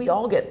granted, we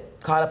all get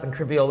caught up in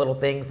trivial little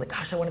things, like,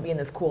 gosh, I want to be in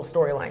this cool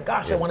storyline.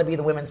 Gosh, I want to be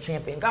the women's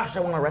champion. Gosh, I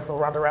want to wrestle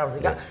Ronda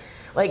Rousey.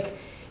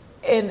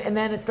 And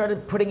then it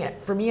started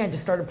for me, I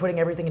just started putting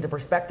everything into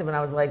perspective, and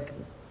I was like,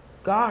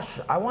 gosh,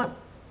 I want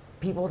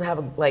people to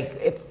have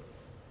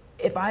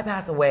if I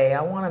pass away,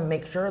 I want to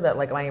make sure that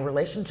my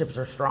relationships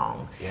are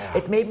strong. Yeah.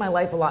 It's made my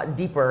life a lot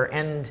deeper.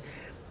 And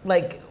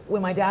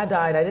when my dad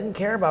died, I didn't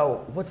care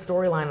about what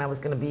storyline I was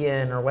going to be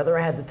in, or whether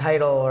I had the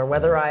title, or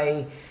whether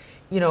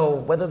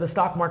whether the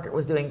stock market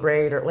was doing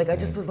great, or I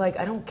just was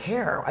I don't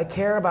care. I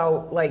care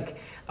about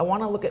I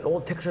want to look at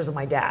old pictures of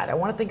my dad. I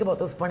want to think about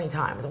those funny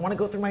times. I want to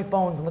go through my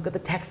phones and look at the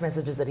text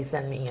messages that he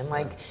sent me, and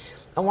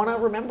I want to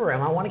remember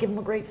him. I want to give him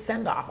a great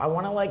send off. I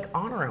want to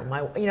honor him.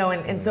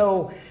 And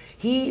so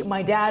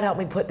my dad helped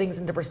me put things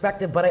into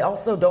perspective, but I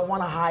also don't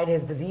want to hide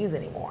his disease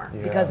anymore,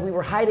 because we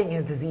were hiding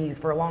his disease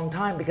for a long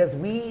time, because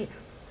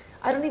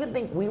I don't even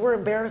think we were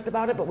embarrassed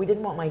about it, but we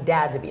didn't want my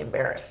dad to be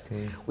embarrassed.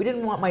 We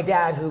didn't want my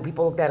dad, who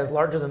people looked at as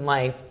larger than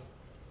life,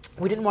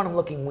 we didn't want him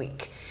looking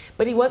weak.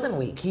 But he wasn't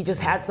weak. He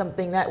just had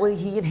something that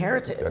he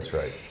inherited. That's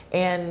right.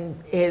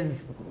 And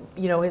his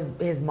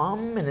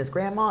mom and his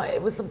grandma,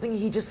 it was something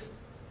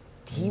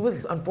he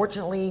was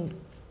unfortunately,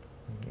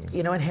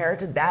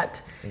 inherited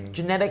that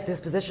genetic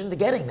disposition to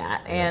getting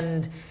that.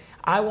 And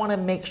I want to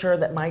make sure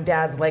that my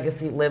dad's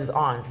legacy lives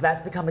on. So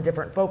that's become a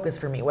different focus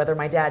for me, whether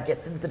my dad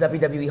gets into the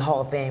WWE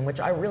Hall of Fame, which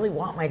I really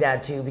want my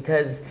dad to,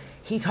 because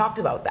he talked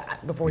about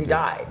that before he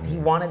died. He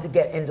wanted to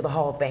get into the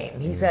Hall of Fame.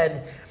 He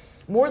said,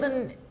 more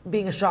than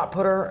being a shot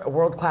putter, a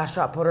world-class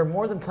shot putter,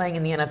 more than playing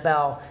in the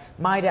NFL,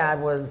 my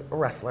dad was a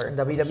wrestler in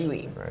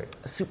WWE,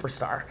 a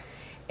superstar.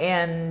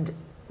 And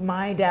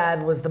my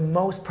dad was the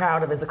most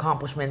proud of his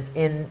accomplishments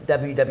in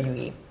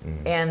WWE,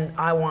 and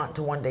I want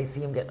to one day see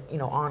him get,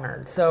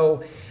 honored.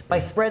 So by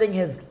spreading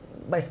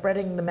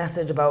the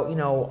message about,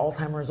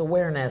 Alzheimer's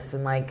awareness,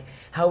 and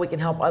how we can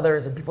help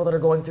others and people that are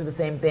going through the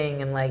same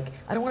thing, and I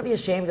don't want to be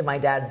ashamed of my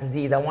dad's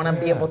disease. I want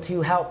to be able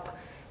to help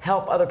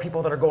other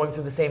people that are going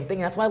through the same thing.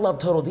 And that's why I love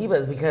Total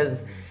Divas,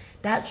 because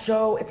that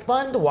show, it's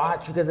fun to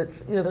watch, because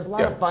it's, there's a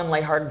lot of fun,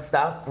 lighthearted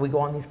stuff. We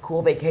go on these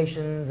cool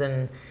vacations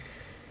and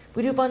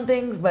we do fun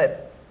things,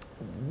 but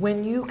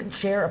when you can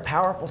share a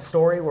powerful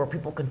story where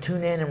people can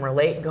tune in and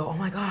relate and go, oh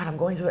my God, I'm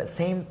going through that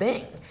same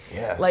thing.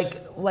 Yes.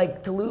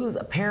 Like to lose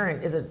a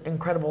parent is an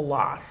incredible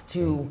loss.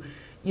 To,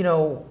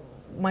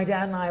 my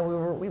dad and I,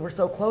 we were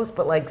so close,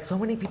 but so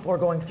many people are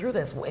going through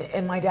this.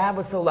 And my dad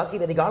was so lucky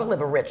that he got to live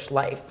a rich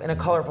life and a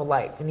colorful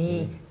life. And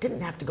he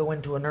didn't have to go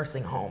into a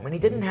nursing home, and he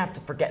didn't have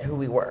to forget who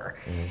we were.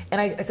 And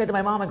I said to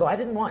my mom, I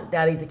didn't want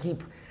Daddy to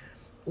keep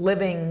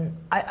living.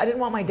 I didn't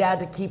want my dad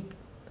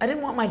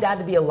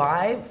to be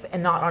alive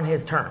and not on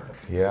his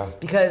terms. Yeah.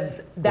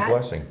 Because that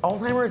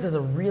Alzheimer's is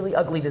a really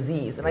ugly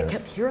disease, and I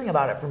kept hearing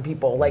about it from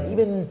people.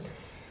 Even,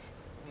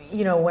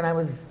 when I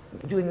was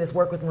doing this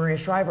work with Maria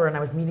Shriver, and I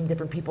was meeting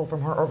different people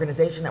from her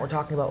organization that were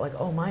talking about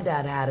oh, my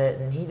dad had it,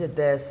 and he did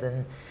this,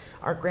 and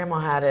our grandma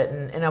had it,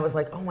 and I was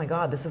like, oh my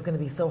God, this is going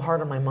to be so hard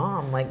on my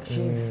mom.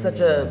 She's such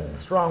a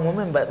strong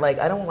woman, but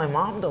I don't want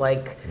my mom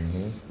to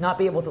not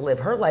be able to live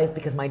her life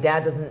because my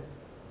dad doesn't,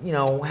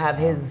 have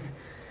his.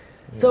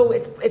 So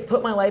it's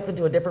put my life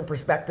into a different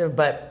perspective,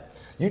 but...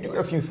 You do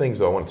a few things,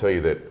 though. I want to tell you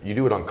that you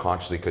do it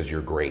unconsciously because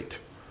you're great.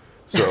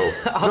 So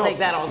I'll take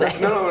that all day.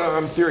 No,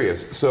 I'm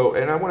serious. So,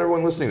 and I want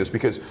everyone listening to this,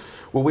 because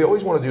what we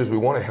always want to do is we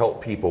want to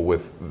help people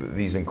with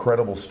these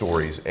incredible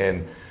stories.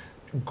 And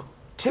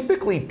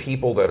typically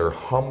people that are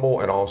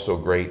humble and also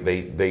great,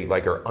 they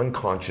are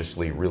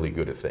unconsciously really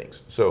good at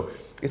things. So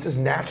it's as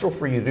natural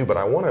for you to do, but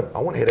I want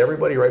to hit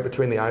everybody right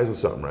between the eyes with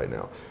something right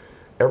now.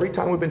 Every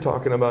time we've been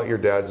talking about your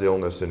dad's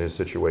illness and his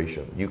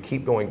situation, you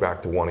keep going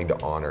back to wanting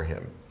to honor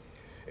him.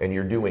 And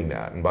you're doing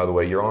that. And by the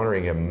way, you're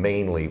honoring him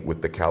mainly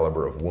with the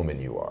caliber of woman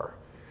you are.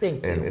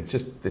 Thank you. And it's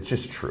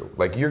just true.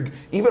 You're,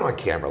 even on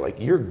camera,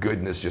 your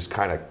goodness just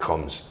kind of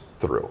comes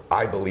through.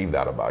 I believe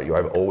that about you.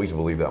 I've always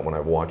believed that when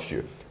I've watched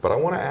you. But I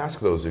want to ask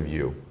those of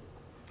you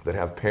that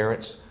have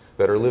parents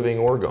that are living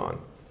or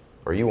gone,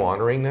 Are you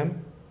honoring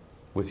them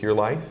with your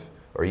life?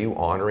 Are you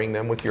honoring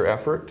them with your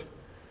effort?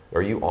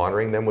 Are you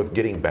honoring them with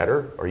getting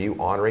better? Are you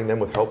honoring them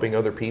with helping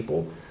other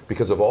people?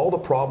 Because of all the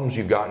problems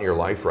you've got in your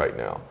life right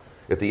now,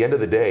 at the end of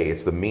the day,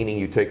 it's the meaning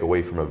you take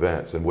away from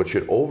events. And what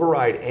should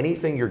override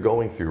anything you're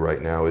going through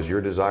right now is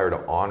your desire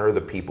to honor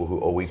the people who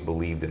always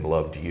believed and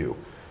loved you.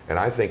 And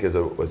I think as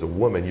a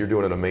woman, you're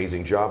doing an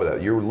amazing job of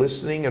that. You're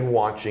listening and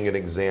watching an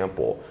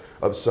example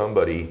of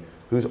somebody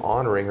who's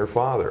honoring her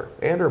father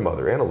and her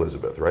mother and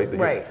Elizabeth, right?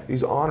 Right.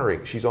 She's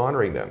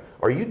honoring them.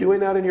 Are you doing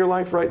that in your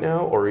life right now?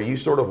 Or are you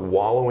sort of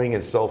wallowing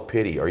in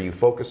self-pity? Are you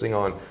focusing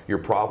on your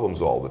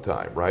problems all the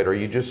time, right? Are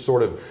you just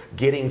sort of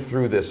getting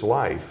through this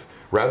life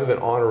rather than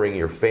honoring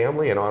your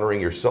family and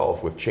honoring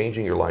yourself with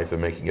changing your life and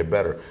making it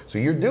better? So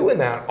you're doing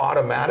that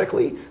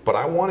automatically, but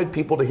I wanted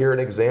people to hear an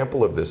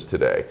example of this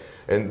today.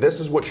 And this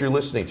is what you're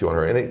listening to on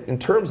her. And in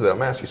terms of that, I'm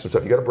going to ask you some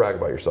stuff. You got to brag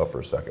about yourself for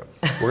a second.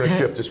 We're going to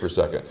shift just for a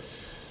second.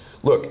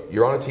 Look,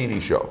 you're on a TV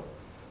show.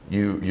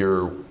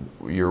 You're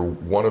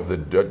one of the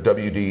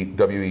WWE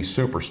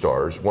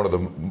superstars.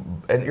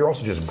 And you're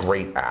also just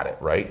great at it,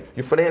 right?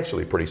 You're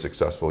financially pretty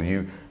successful.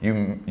 You're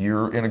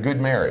in a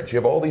good marriage. You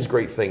have all these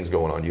great things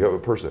going on. You have a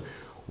person.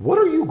 What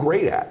are you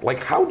great at?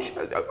 Like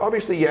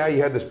obviously, yeah,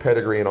 you had this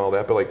pedigree and all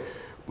that, but like,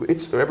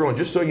 everyone.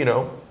 Just so you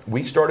know,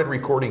 we started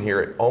recording here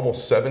at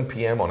almost 7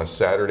 p.m. on a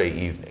Saturday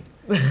evening.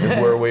 Is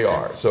where we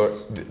are. So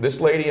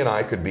this lady and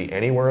I could be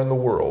anywhere in the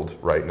world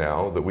right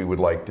now that we would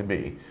like to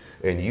be.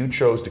 And you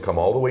chose to come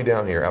all the way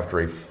down here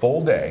after a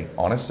full day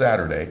on a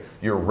Saturday.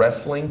 You're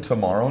wrestling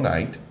tomorrow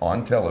night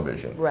on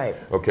television. Right.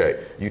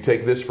 Okay, you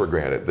take this for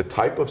granted. The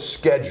type of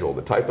schedule,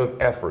 the type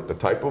of effort, the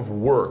type of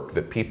work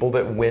that people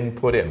that win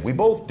put in. We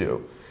both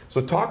do.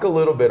 So talk a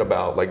little bit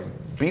about,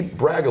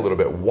 brag a little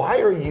bit.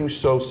 Why are you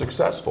so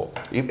successful?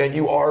 And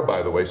you are,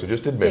 by the way, so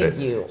just admit it.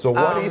 Thank you. So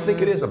what do you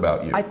think it is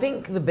about you? I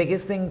think the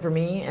biggest thing for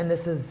me, and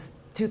this is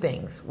two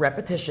things: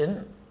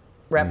 repetition,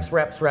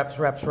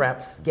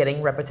 reps,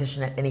 getting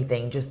repetition at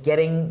anything.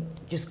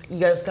 You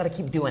guys got to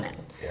keep doing it.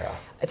 Yeah.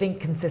 I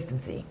think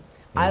consistency.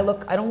 I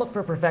don't look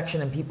for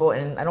perfection in people,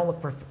 and I don't look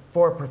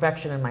for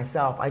perfection in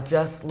myself. I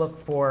just look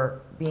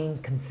for being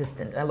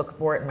consistent. I look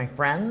for it in my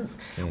friends.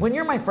 When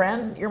you're my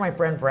friend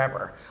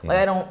forever. Like,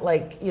 I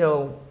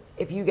don't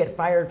if you get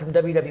fired from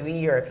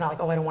WWE, or it's not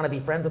like, oh, I don't want to be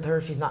friends with her,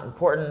 she's not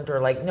important,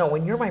 or like, no,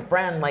 when you're my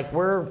friend, like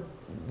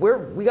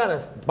we got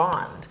a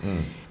bond.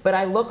 But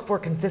I look for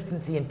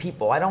consistency in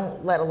people. I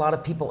don't let a lot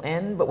of people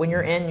in, but when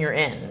you're in, you're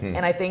in.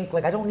 And I think,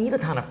 I don't need a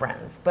ton of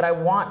friends, but I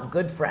want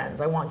good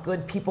friends. I want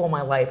good people in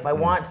my life. I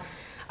want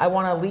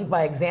to lead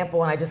by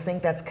example, and I just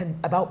think that's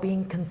about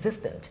being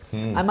consistent.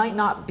 I might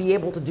not be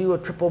able to do a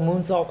triple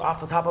moonsault off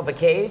the top of a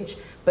cage,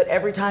 but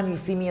every time you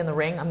see me in the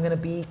ring, I'm going to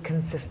be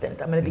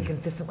consistent. I'm going to be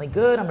consistently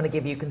good. I'm going to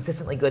give you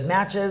consistently good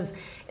matches.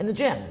 In the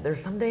gym, there's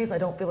some days I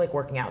don't feel like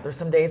working out. There's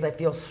some days I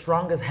feel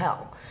strong as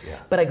hell. Yeah.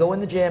 But I go in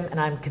the gym and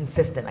I'm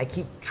consistent. I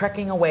keep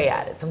trekking away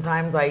at it.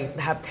 Sometimes I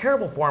have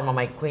terrible form on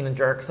my clean and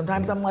jerk.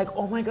 Sometimes I'm like,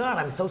 oh my God,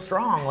 I'm so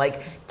strong.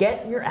 Like,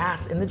 get your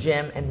ass in the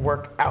gym and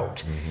work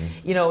out.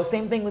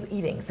 Same thing with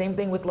eating. Same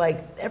thing with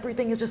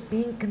everything is just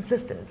being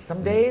consistent.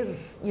 Some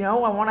days, I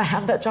want to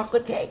have that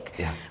chocolate cake.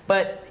 Yeah.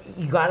 But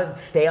you got to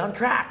stay on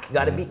track. You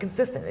got to be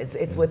consistent.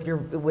 It's with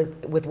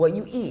what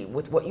you eat,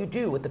 with what you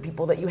do, with the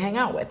people that you hang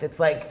out with. It's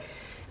like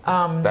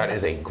that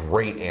is a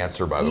great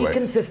answer, by the way. Be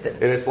consistent.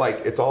 And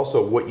it's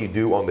also what you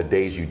do on the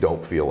days you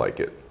don't feel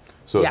like it.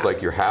 So it's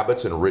like your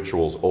habits and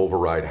rituals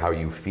override how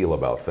you feel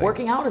about things.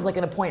 Working out is like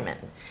an appointment.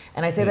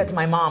 And I say that to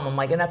my mom. I'm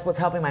like, and that's what's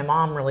helping my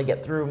mom really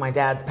get through my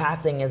dad's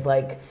passing is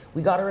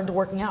we got her into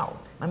working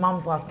out. My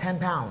mom's lost 10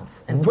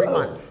 pounds in 3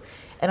 months.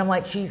 And I'm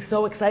like, she's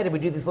so excited. We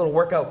do these little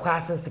workout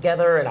classes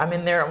together, and I'm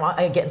in there.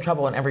 I get in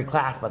trouble in every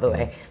class, by the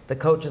way. The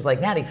coach is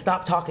like, Natty,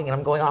 stop talking. And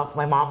I'm going off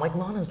my mom, like,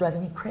 Lana's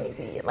driving me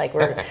crazy. Like,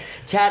 we're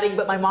chatting,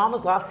 but my mom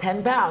has lost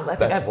 10 pounds. I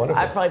think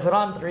I probably put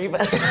on 3,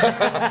 but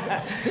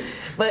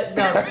but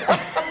no.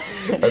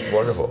 That's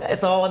wonderful.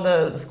 It's all in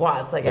the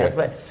squats, I guess.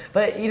 Yeah.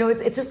 But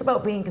it's just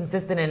about being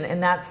consistent,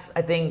 and that's,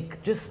 I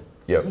think, just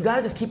you got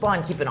to just keep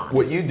on keeping on.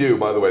 What you do,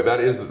 by the way, that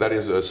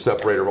is a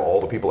separator of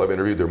all the people I've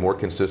interviewed. They're more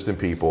consistent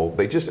people.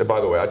 And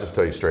by the way, I just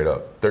tell you straight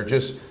up,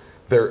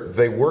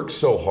 they work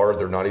so hard,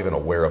 they're not even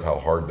aware of how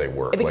hard they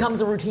work. It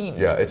becomes a routine.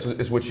 Yeah,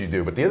 it's what you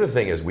do. But the other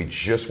thing is, we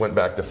just went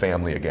back to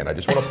family again. I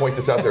just want to point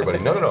this out to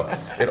everybody. No.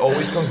 It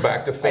always comes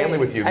back to family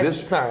with you.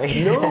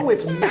 Sorry. No,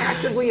 it's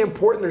massively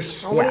important. There's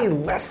so many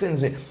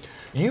lessons.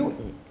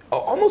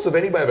 Almost of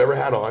anybody I've ever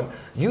had on,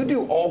 you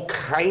do all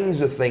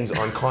kinds of things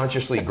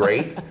unconsciously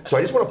great. So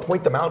I just want to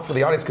point them out for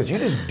the audience because you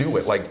just do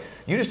it. Like,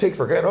 you just take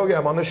for granted, oh yeah,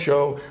 I'm on this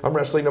show, I'm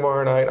wrestling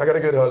tomorrow night, I got a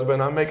good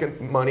husband, I'm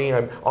making money,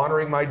 I'm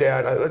honoring my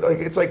dad.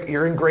 It's like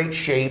you're in great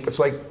shape. It's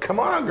like, come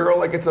on, girl,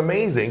 like, it's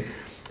amazing.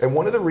 And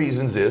one of the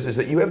reasons is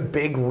that you have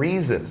big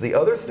reasons. The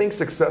other thing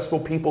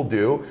successful people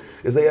do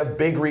is they have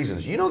big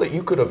reasons. You know that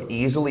you could have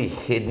easily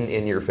hidden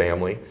in your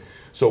family.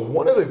 So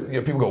one of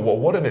the people go, well,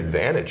 what an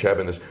advantage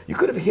having this. You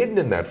could have hidden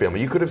in that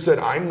family. You could have said,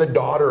 I'm the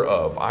daughter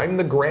of, I'm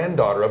the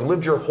granddaughter. I've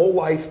lived your whole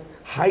life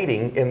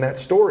hiding in that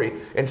story.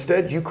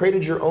 Instead, you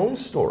created your own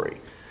story.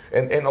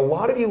 And a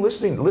lot of you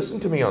listening, listen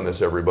to me on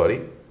this,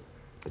 everybody.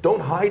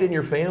 Don't hide in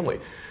your family.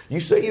 You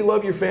say you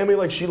love your family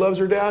like she loves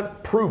her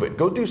dad, prove it.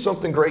 Go do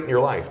something great in your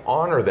life.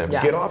 Honor them.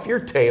 Yeah. Get off your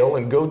tail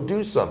and go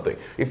do something.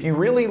 If you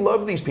really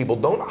love these people,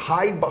 don't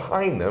hide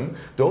behind them.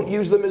 Don't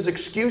use them as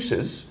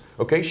excuses.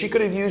 Okay, she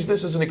could have used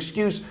this as an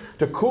excuse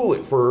to cool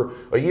it for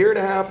a year and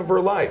a half of her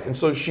life. And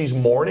so she's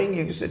mourning,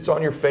 it's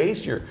on your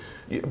face,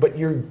 but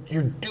you're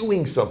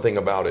doing something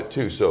about it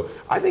too. So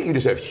I think you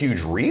just have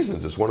huge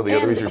reasons. It's one of the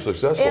other reasons you're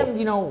successful.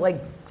 And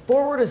like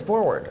forward is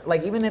forward.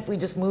 Like even if we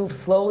just move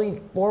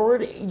slowly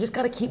forward, you just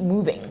got to keep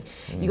moving.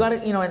 You got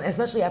to, and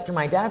especially after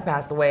my dad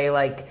passed away,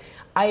 like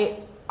I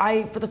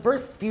for the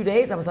first few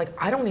days, I was like,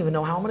 I don't even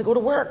know how I'm going to go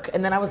to work.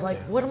 And then I was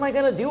like, what am I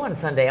going to do on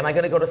Sunday? Am I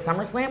going to go to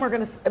SummerSlam or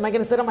am I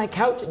going to sit on my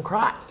couch and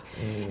cry?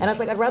 And I was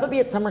like, I'd rather be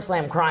at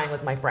SummerSlam crying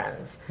with my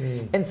friends.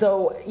 And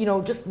so,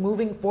 just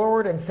moving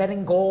forward and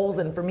setting goals.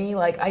 And for me,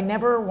 like, I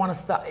never want to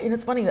stop. And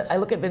it's funny, I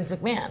look at Vince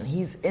McMahon.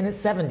 He's in his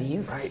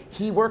 70s. Right.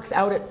 He works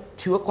out at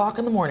 2 o'clock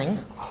in the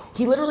morning.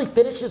 He literally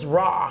finishes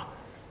Raw,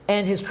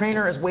 and his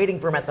trainer is waiting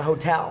for him at the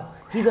hotel.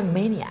 He's a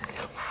maniac.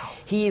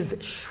 He's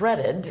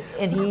shredded,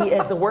 and he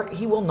has the work.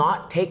 He will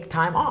not take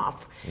time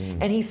off,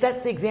 and he sets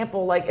the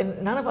example. Like,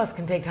 and none of us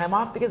can take time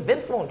off because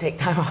Vince won't take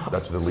time off.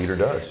 That's what the leader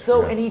does.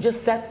 So, and he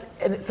just sets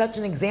such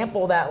an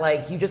example that,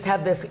 like, you just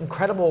have this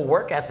incredible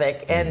work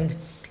ethic, and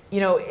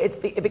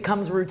it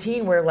becomes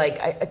routine. Where, like,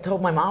 I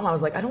told my mom, I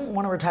was like, I don't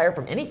want to retire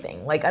from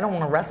anything. Like, I don't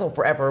want to wrestle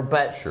forever,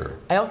 but sure.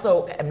 I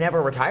also am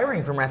never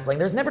retiring from wrestling.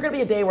 There's never going to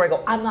be a day where I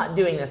go, I'm not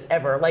doing this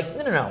ever. Like,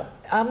 no.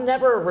 I'm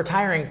never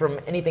retiring from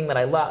anything that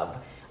I love.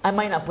 I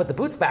might not put the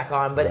boots back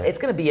on, but it's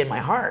going to be in my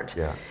heart.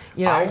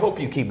 Yeah. I hope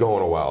you keep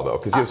going a while, though,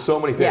 because you have so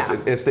many things. Yeah.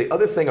 It's the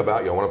other thing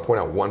about you. I want to point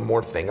out one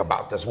more thing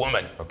about this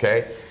woman,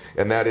 okay?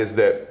 And that is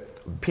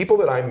that people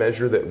that I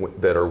measure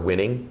that are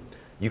winning,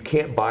 you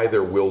can't buy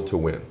their will to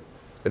win.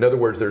 In other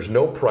words, there's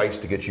no price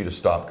to get you to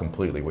stop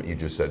completely, what you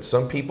just said.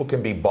 Some people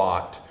can be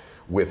bought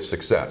with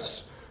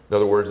success. In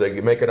other words, they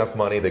make enough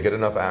money, they get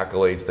enough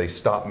accolades, they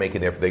stop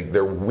making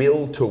their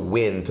will to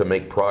win, to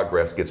make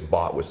progress, gets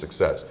bought with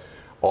success.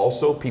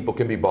 Also, people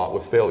can be bought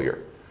with failure.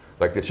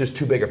 Like, it's just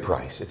too big a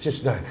price. It's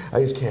just not,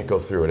 I just can't go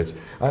through it.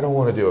 I don't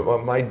want to do it.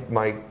 Well,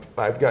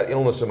 I've got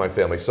illness in my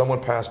family.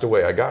 Someone passed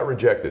away. I got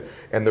rejected.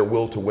 And their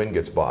will to win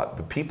gets bought.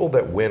 The people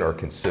that win are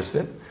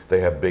consistent. They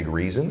have big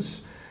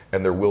reasons.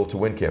 And their will to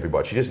win can't be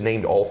bought. She just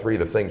named all three of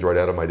the things right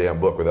out of my damn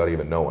book without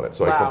even knowing it.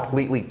 So wow. I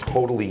completely,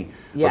 totally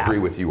agree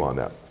with you on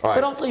that. All right.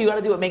 But also, you got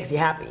to do what makes you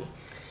happy.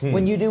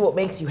 When you do what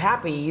makes you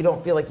happy, you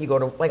don't feel like you go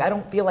to, like, I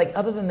don't feel like,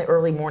 other than the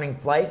early morning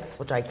flights,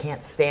 which I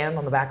can't stand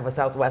on the back of a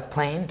Southwest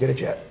plane. Get a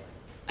jet.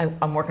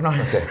 I'm working on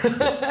it.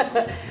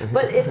 Okay.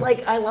 But it's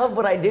like, I love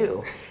what I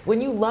do. When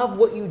you love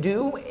what you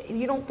do,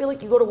 you don't feel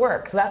like you go to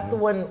work. So that's the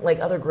one, like,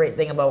 other great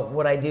thing about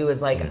what I do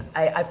is, like,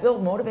 I feel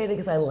motivated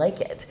because I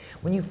like it.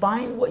 When you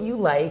find what you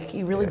like,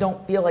 you really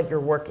don't feel like you're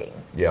working.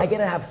 I get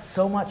to have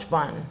so much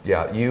fun.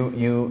 Yeah,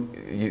 you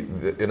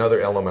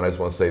another element I just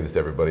want to say this to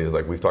everybody is,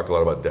 like, we've talked a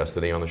lot about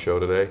destiny on the show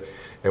today.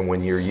 And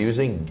when you're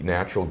using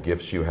natural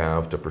gifts you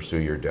have to pursue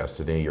your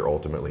destiny, you're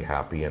ultimately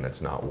happy, and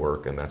it's not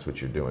work, and that's what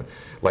you're doing.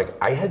 Like,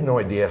 I had no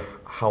idea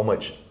how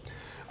much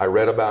I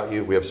read about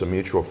you. We have some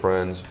mutual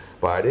friends,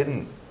 but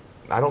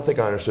I don't think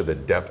I understood the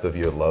depth of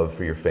your love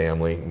for your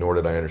family, nor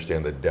did I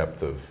understand the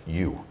depth of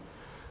you.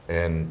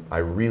 And I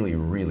really,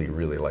 really,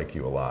 really like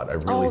you a lot. I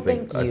really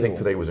think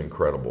today was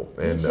incredible.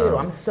 Me too.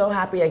 I'm so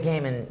happy I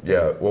came and.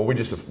 Yeah. Well, we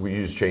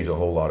just changed a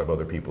whole lot of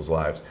other people's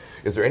lives.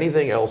 Is there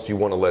anything else you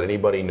want to let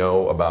anybody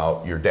know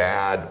about your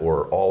dad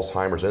or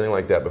Alzheimer's, anything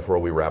like that, before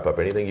we wrap up?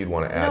 Anything you'd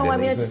want to add? No, I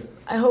mean,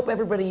 I hope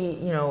everybody,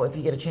 if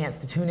you get a chance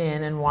to tune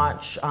in and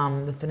watch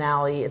the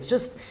finale, it's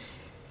just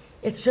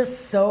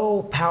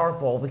so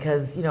powerful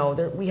because,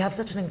 we have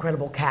such an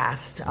incredible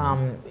cast.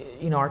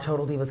 Our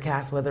Total Divas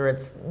cast, whether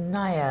it's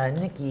Nia,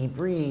 Nikki,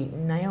 Brie,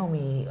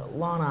 Naomi,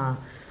 Lana.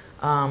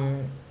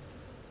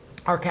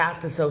 Our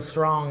cast is so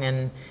strong,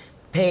 and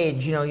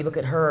Paige, you look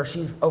at her,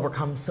 she's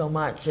overcome so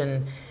much.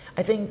 And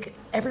I think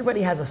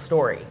everybody has a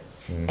story.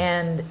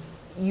 And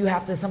you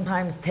have to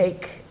sometimes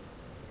take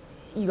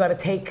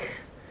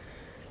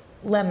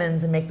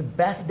lemons and make the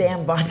best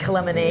damn vodka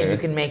lemonade you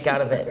can make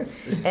out of it.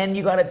 And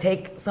you got to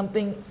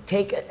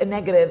take a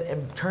negative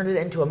and turn it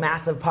into a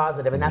massive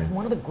positive. And that's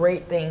one of the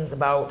great things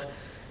about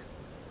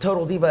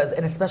Total Divas,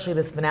 and especially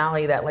this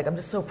finale, that, like, I'm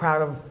just so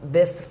proud of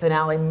this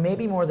finale,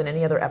 maybe more than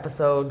any other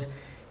episode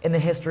in the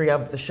history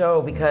of the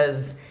show,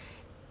 because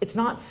it's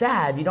not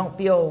sad. You don't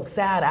feel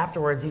sad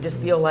afterwards. You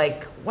just feel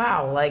like,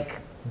 wow,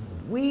 like,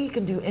 we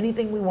can do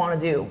anything we want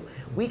to do.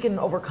 We can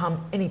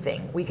overcome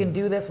anything. We can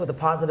do this with a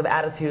positive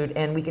attitude,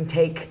 and we can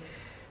take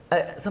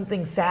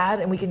something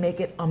sad and we can make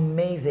it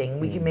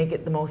amazing. We can make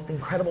it the most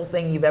incredible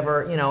thing you've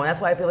ever, and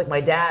that's why I feel like my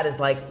dad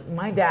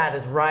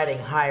is riding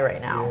high right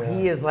now. Yeah.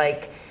 He is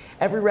like,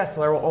 every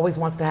wrestler always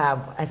wants to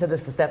have, I said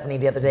this to Stephanie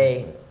the other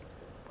day,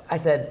 I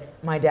said,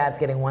 my dad's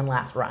getting one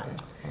last run.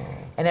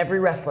 And every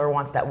wrestler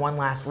wants that one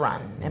last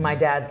run. And my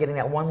dad's getting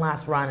that one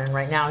last run, and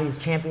right now he's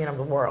champion of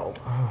the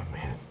world. Oh,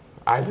 man.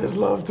 I just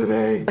love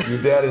today.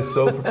 Your dad is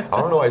so, I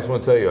don't know, I just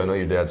want to tell you, I know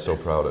your dad's so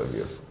proud of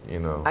you, you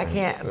know. I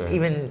can't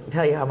even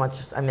tell you how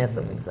much I miss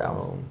him,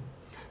 so.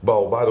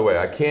 Well, by the way,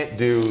 I can't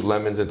do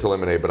lemons into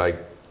lemonade, but I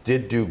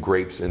did do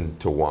grapes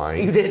into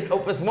wine. You did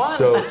Opus 1.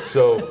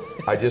 So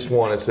I just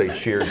want to say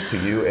cheers to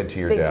you and to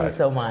your dad. Thank you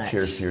so much.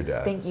 Cheers to your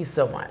dad. Thank you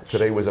so much.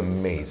 Today was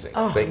amazing.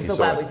 Oh, Thank I'm you so so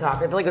glad much. we talked.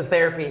 I feel like it was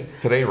therapy.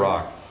 Today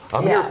rocked.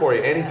 I'm here for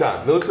you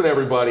anytime. Listen,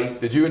 everybody,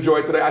 did you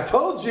enjoy today? I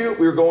told you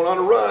we were going on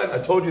a run. I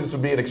told you this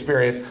would be an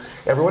experience.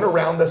 Everyone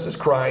around us is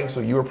crying, so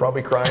you were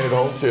probably crying at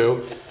home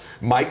too.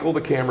 Michael, the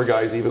camera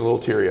guy, is even a little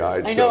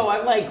teary-eyed. I know,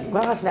 I'm like,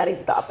 gosh, Natty,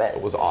 stop it.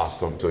 It was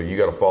awesome. So you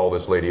got to follow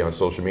this lady on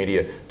social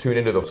media. Tune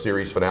into the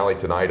series finale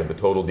tonight of The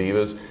Total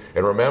Divas.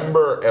 And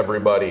remember,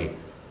 everybody,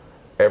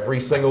 every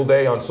single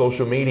day on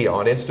social media,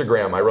 on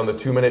Instagram, I run the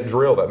 2-minute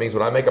drill. That means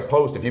when I make a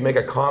post, if you make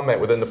a comment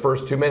within the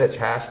first 2 minutes,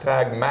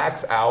 hashtag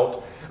max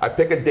out, I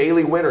pick a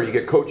daily winner. You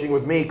get coaching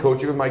with me,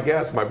 coaching with my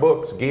guests, my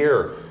books,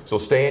 gear. So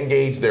stay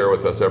engaged there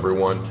with us,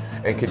 everyone,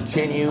 and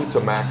continue to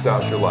max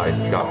out your life.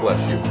 God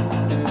bless you.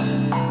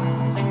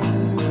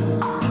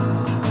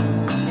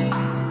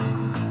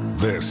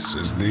 This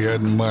is the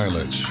Ed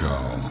Milet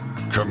Show.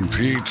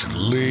 Compete,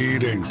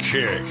 lead, and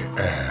kick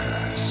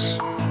ass.